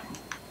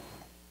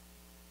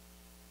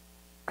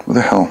 What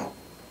the hell?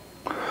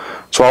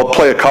 So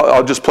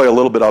I'll just play a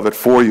little bit of it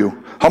for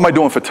you. How am I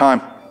doing for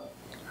time?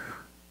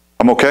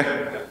 I'm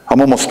okay? I'm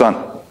almost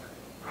done.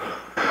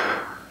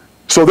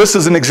 So this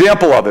is an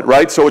example of it,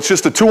 right? So it's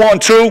just a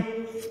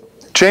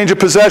 2-on-2, change of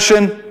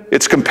possession,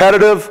 it's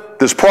competitive,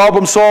 there's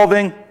problem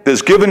solving,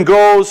 there's give and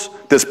goes,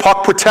 there's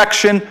puck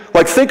protection.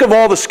 Like, think of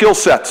all the skill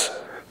sets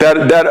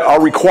that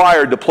are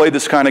required to play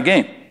this kind of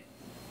game.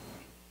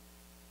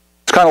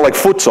 It's kind of like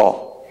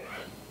futsal.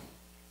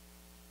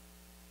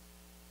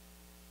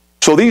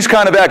 So these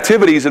kind of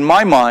activities, in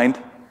my mind,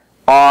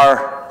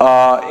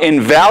 are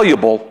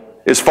invaluable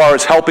as far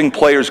as helping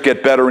players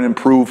get better and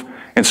improve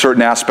in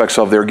certain aspects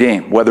of their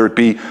game, whether it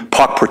be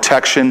puck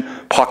protection,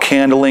 puck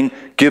handling,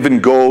 give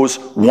and goes,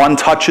 one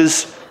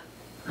touches.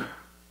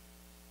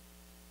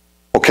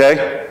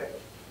 Okay?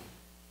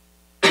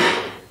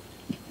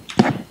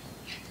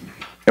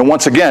 And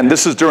once again,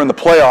 this is during the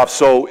playoffs,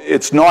 so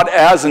it's not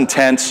as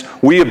intense.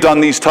 We have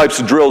done these types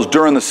of drills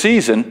during the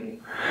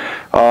season,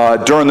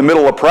 during the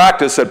middle of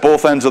practice at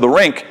both ends of the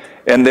rink,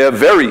 and they're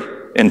very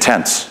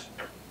intense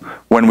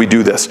when we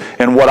do this.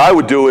 And what I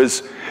would do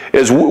is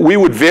we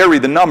would vary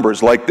the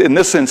numbers. Like in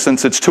this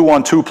instance, it's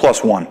 2-on-2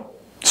 plus 1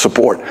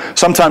 support.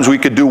 Sometimes we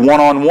could do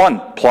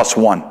 1-on-1 plus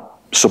 1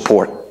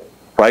 support,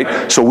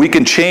 right? So we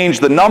can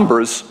change the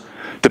numbers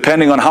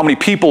depending on how many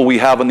people we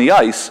have on the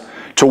ice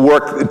to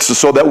work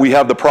so that we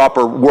have the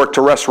proper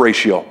work-to-rest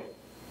ratio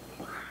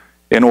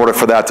in order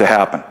for that to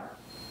happen.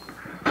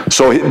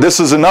 So this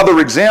is another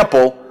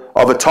example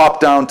of a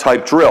top-down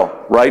type drill,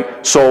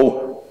 right?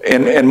 So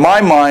in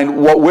my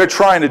mind, what we're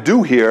trying to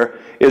do here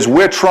is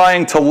we're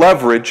trying to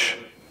leverage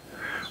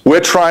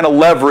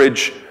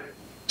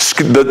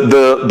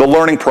the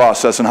learning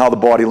process and how the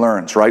body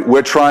learns, right?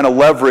 We're trying to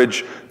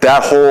leverage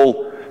that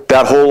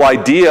whole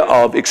idea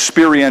of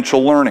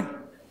experiential learning.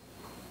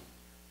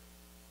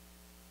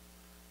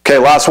 Okay,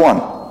 last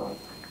one.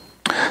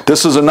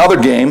 This is another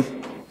game,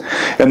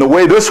 and the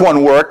way this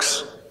one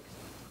works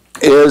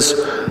is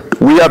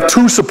we have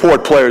 2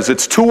 support players.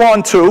 It's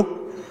 2-on-2,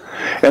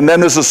 and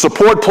then there's a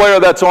support player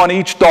that's on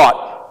each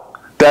dot.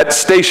 That's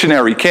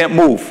stationary, can't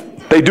move.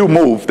 They do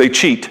move, they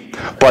cheat,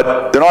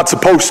 but they're not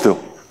supposed to,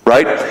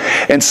 right?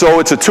 And so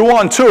it's a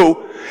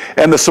 2-on-2,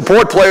 and the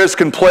support players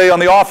can play on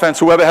the offense,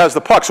 whoever has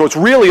the puck. So it's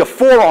really a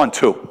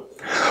 4-on-2.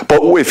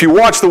 But if you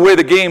watch the way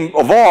the game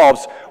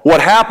evolves, what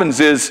happens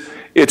is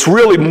it's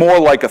really more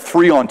like a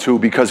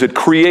 3-on-2 because it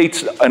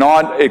creates an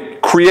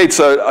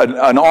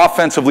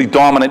offensively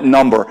dominant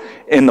number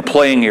in the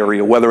playing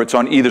area, whether it's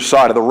on either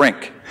side of the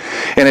rink.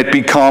 And it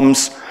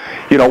becomes,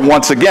 you know,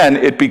 once again,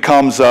 it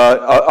becomes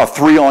a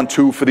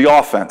 3-on-2 for the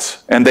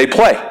offense, and they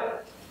play,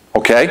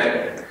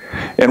 okay?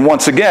 And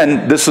once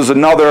again, this is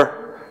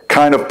another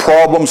kind of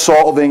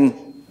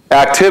problem-solving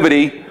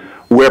activity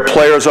where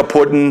players are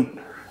put in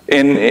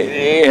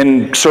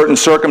certain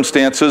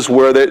circumstances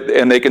where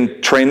they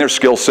can train their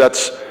skill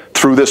sets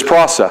through this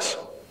process.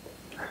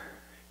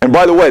 And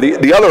by the way,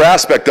 the other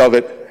aspect of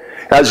it,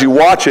 as you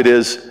watch it,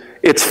 is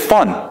it's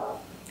fun.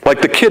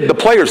 Like the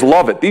players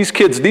love it.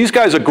 These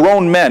guys are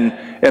grown men,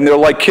 and they're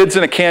like kids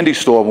in a candy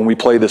store when we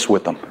play this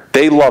with them.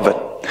 They love it.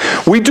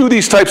 We do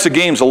these types of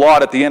games a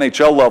lot at the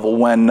NHL level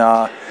when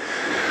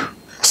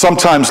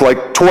sometimes,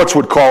 like Torts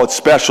would call it,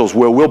 specials,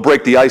 where we'll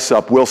break the ice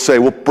up. We'll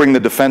bring the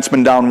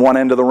defenseman down one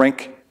end of the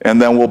rink,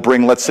 and then we'll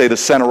bring, let's say, the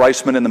center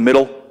iceman in the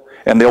middle,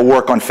 and they'll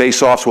work on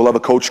face-offs. We'll have a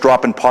coach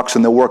dropping pucks,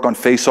 and they'll work on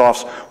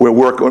face-offs. We're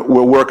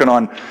working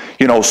on,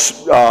 you know,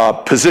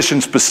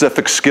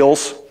 position-specific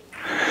skills.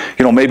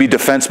 You know, maybe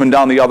defensemen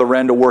down the other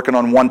end are working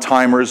on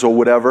one-timers or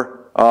whatever,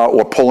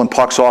 or pulling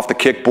pucks off the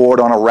kickboard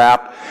on a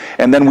wrap.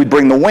 And then we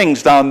bring the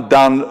wings down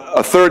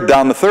the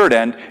third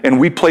end, and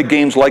we play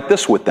games like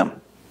this with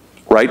them,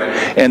 right?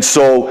 And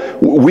so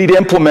we'd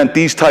implement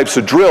these types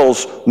of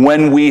drills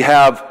when we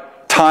have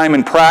time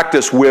and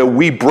practice where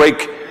we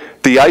break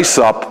the ice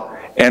up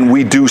and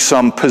we do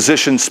some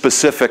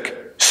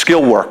position-specific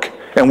skill work.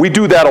 And we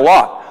do that a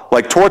lot.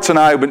 Like Torts and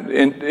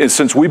I,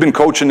 since we've been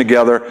coaching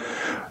together,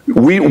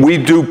 we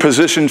do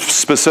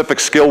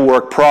position-specific skill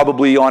work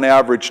probably on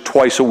average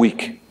twice a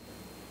week,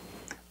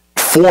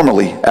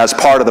 formally as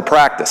part of the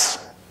practice.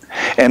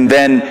 And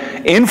then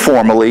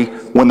informally,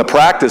 when the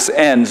practice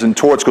ends and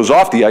Torts goes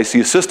off the ice,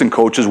 the assistant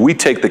coaches, we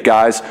take the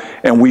guys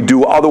and we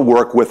do other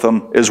work with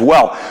them as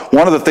well.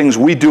 One of the things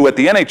we do at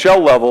the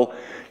NHL level,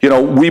 you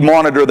know, we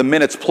monitor the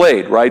minutes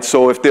played, right?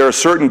 So if there are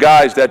certain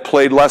guys that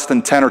played less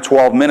than 10 or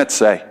 12 minutes,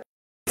 say,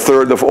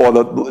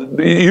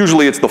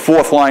 usually it's the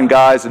 4th line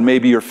guys and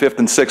maybe your 5th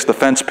and 6th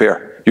defense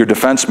pair, your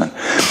defensemen.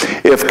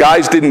 If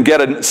guys didn't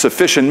get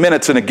sufficient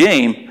minutes in a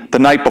game the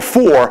night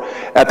before,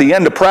 at the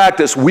end of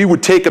practice, we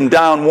would take them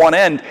down one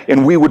end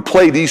and we would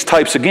play these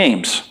types of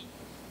games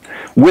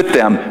with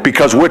them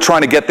because we're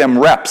trying to get them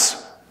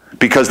reps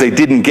because they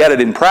didn't get it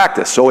in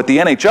practice. So at the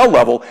NHL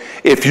level,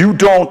 if you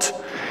don't,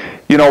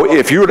 you know,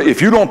 if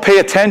you don't pay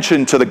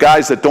attention to the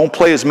guys that don't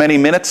play as many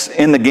minutes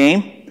in the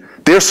game,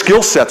 their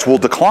skill sets will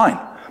decline.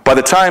 By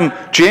the time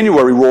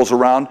January rolls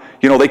around,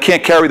 you know, they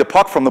can't carry the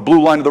puck from the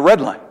blue line to the red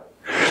line.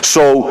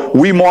 So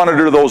we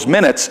monitor those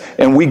minutes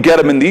and we get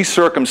them in these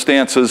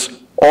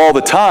circumstances all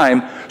the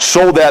time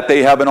so that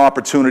they have an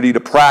opportunity to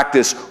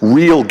practice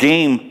real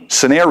game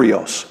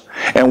scenarios.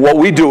 And what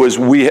we do is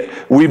we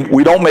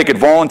don't make it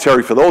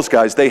voluntary for those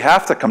guys. They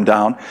have to come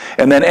down,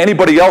 and then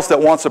anybody else that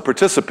wants to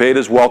participate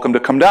is welcome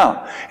to come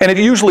down. And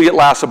usually it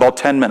lasts about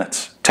 10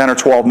 minutes, 10 or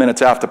 12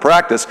 minutes after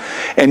practice,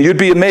 and you'd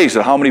be amazed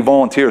at how many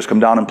volunteers come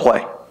down and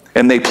play.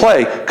 And they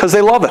play because they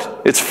love it.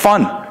 It's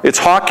fun. It's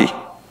hockey,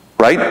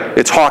 right?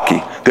 It's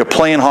hockey. They're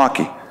playing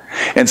hockey.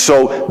 And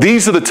so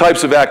these are the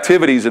types of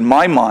activities in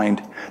my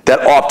mind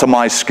that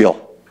optimize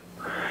skill.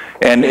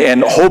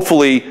 And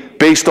hopefully,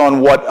 based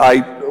on what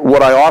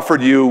I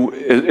offered you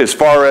as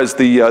far as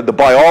the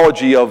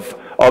biology of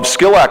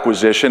skill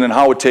acquisition and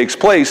how it takes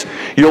place,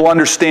 you'll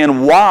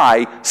understand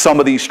why some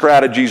of these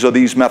strategies or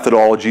these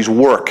methodologies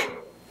work.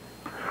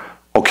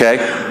 Okay?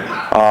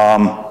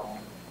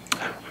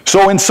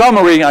 So in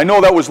summary, I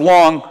know that was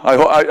long.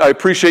 I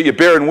appreciate you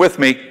bearing with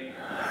me.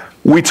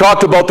 We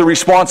talked about the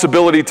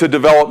responsibility to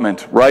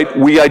development, right?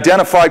 We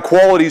identified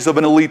qualities of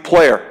an elite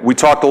player. We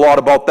talked a lot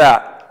about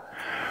that.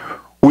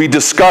 We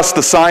discussed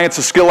the science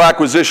of skill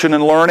acquisition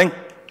and learning.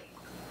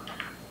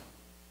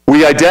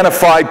 We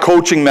identified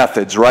coaching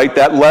methods, right,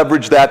 that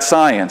leverage that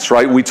science,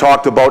 right? We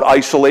talked about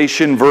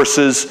isolation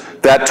versus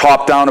that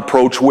top-down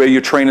approach where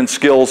you're training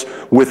skills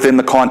within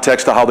the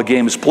context of how the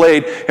game is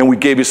played, and we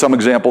gave you some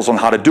examples on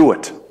how to do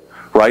it,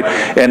 right?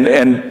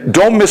 And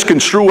don't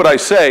misconstrue what I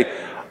say.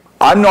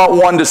 I'm not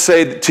one to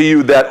say to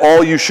you that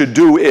all you should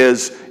do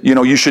is,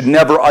 you should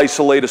never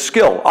isolate a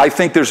skill. I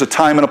think there's a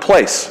time and a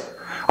place.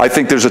 I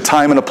think there's a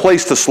time and a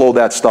place to slow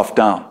that stuff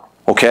down,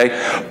 okay?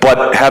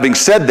 But having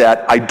said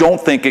that, I don't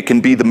think it can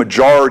be the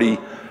majority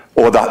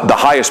or the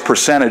highest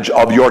percentage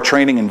of your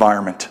training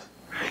environment.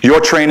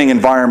 Your training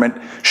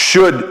environment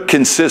should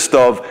consist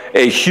of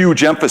a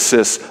huge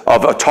emphasis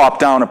of a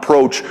top-down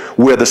approach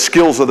where the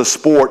skills of the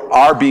sport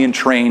are being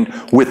trained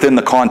within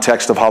the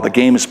context of how the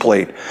game is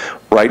played,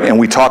 right? And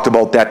we talked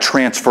about that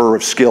transfer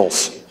of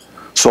skills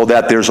so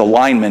that there's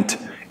alignment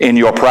in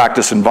your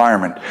practice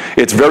environment.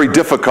 It's very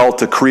difficult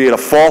to create a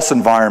false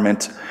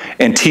environment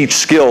and teach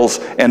skills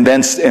and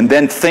then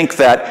think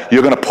that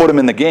you're going to put them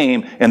in the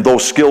game and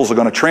those skills are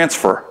going to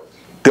transfer.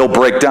 They'll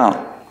break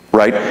down.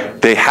 Right?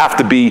 They have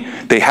to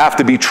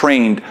be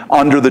trained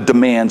under the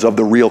demands of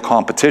the real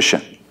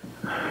competition.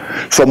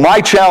 So my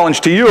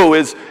challenge to you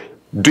is,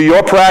 do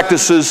your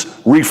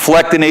practices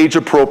reflect an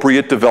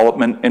age-appropriate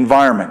development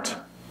environment?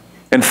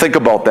 And think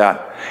about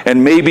that.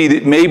 And maybe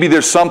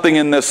there's something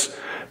in this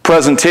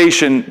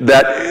presentation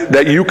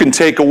that you can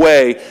take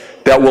away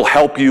that will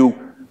help you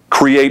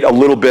create a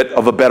little bit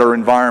of a better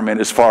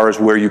environment as far as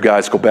where you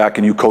guys go back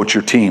and you coach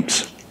your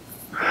teams.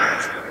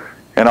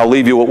 And I'll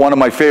leave you with one of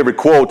my favorite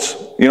quotes.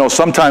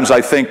 Sometimes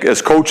I think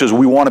as coaches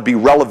we want to be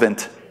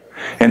relevant,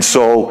 and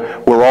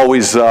so we're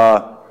always,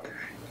 we're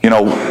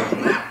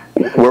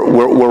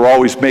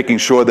always making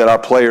sure that our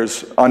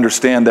players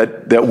understand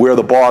that we're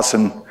the boss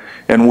and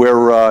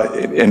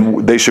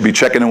they should be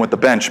checking in with the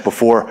bench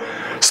before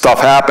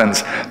stuff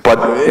happens.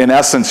 But in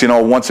essence,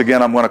 once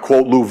again, I'm going to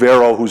quote Lou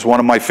Vero, who's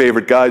one of my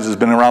favorite guys, has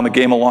been around the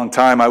game a long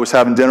time. I was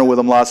having dinner with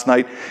him last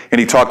night,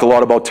 and he talked a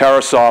lot about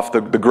Tarasov,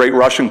 the great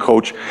Russian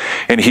coach.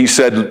 And he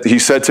said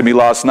to me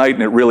last night,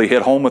 and it really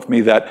hit home with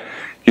me, that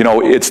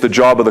it's the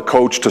job of the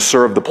coach to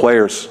serve the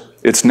players.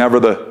 It's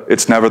never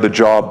the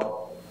job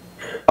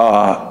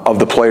of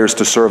the players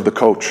to serve the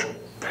coach.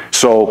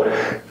 So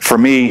for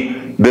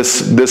me,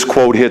 this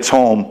quote hits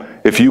home.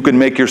 If you can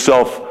make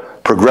yourself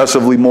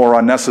progressively more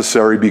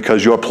unnecessary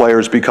because your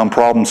players become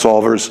problem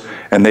solvers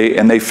and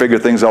they figure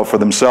things out for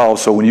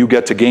themselves, so when you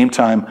get to game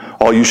time,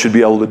 all you should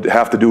be able to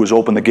have to do is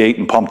open the gate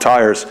and pump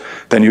tires,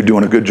 then you're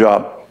doing a good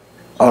job.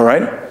 All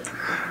right?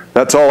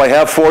 That's all I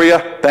have for you.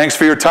 Thanks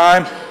for your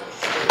time.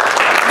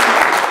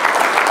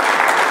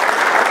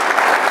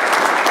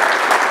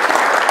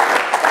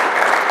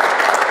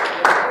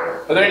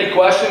 Are there any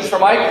questions for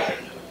Mike?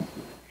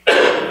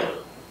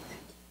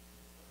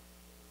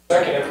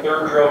 Second and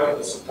third drill, can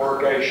the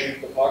support guy shoot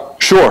the puck?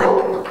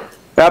 Sure,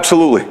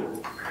 absolutely.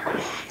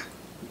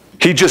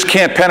 He just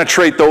can't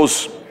penetrate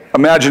those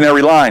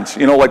imaginary lines.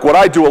 Like what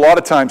I do a lot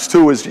of times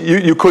too is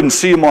you couldn't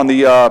see him on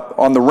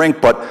the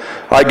rink, but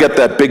I get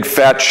that big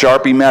fat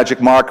Sharpie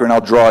magic marker and I'll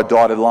draw a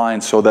dotted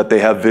line so that they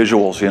have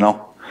visuals.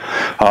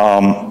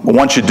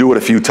 Once you do it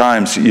a few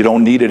times, you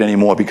don't need it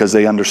anymore because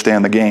they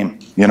understand the game.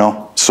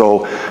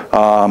 So.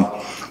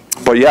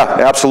 But yeah,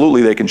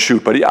 absolutely they can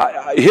shoot. But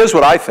here's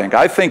what I think.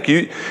 I think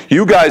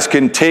you guys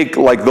can take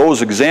like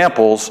those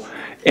examples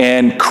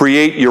and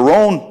create your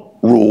own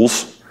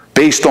rules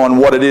based on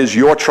what it is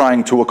you're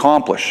trying to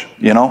accomplish.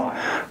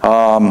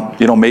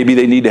 Maybe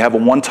they need to have a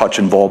one-touch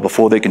involved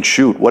before they can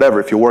shoot. Whatever.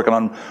 If you're working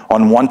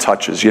on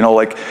one-touches,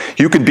 like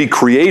you could be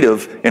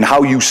creative in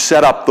how you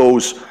set up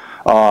those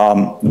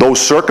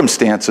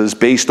circumstances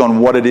based on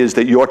what it is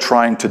that you're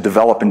trying to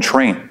develop and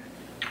train.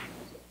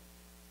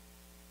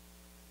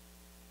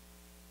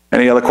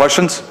 Any other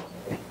questions?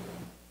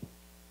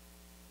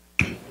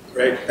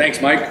 Great.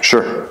 Thanks, Mike.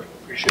 Sure.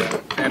 Appreciate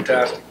it.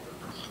 Fantastic.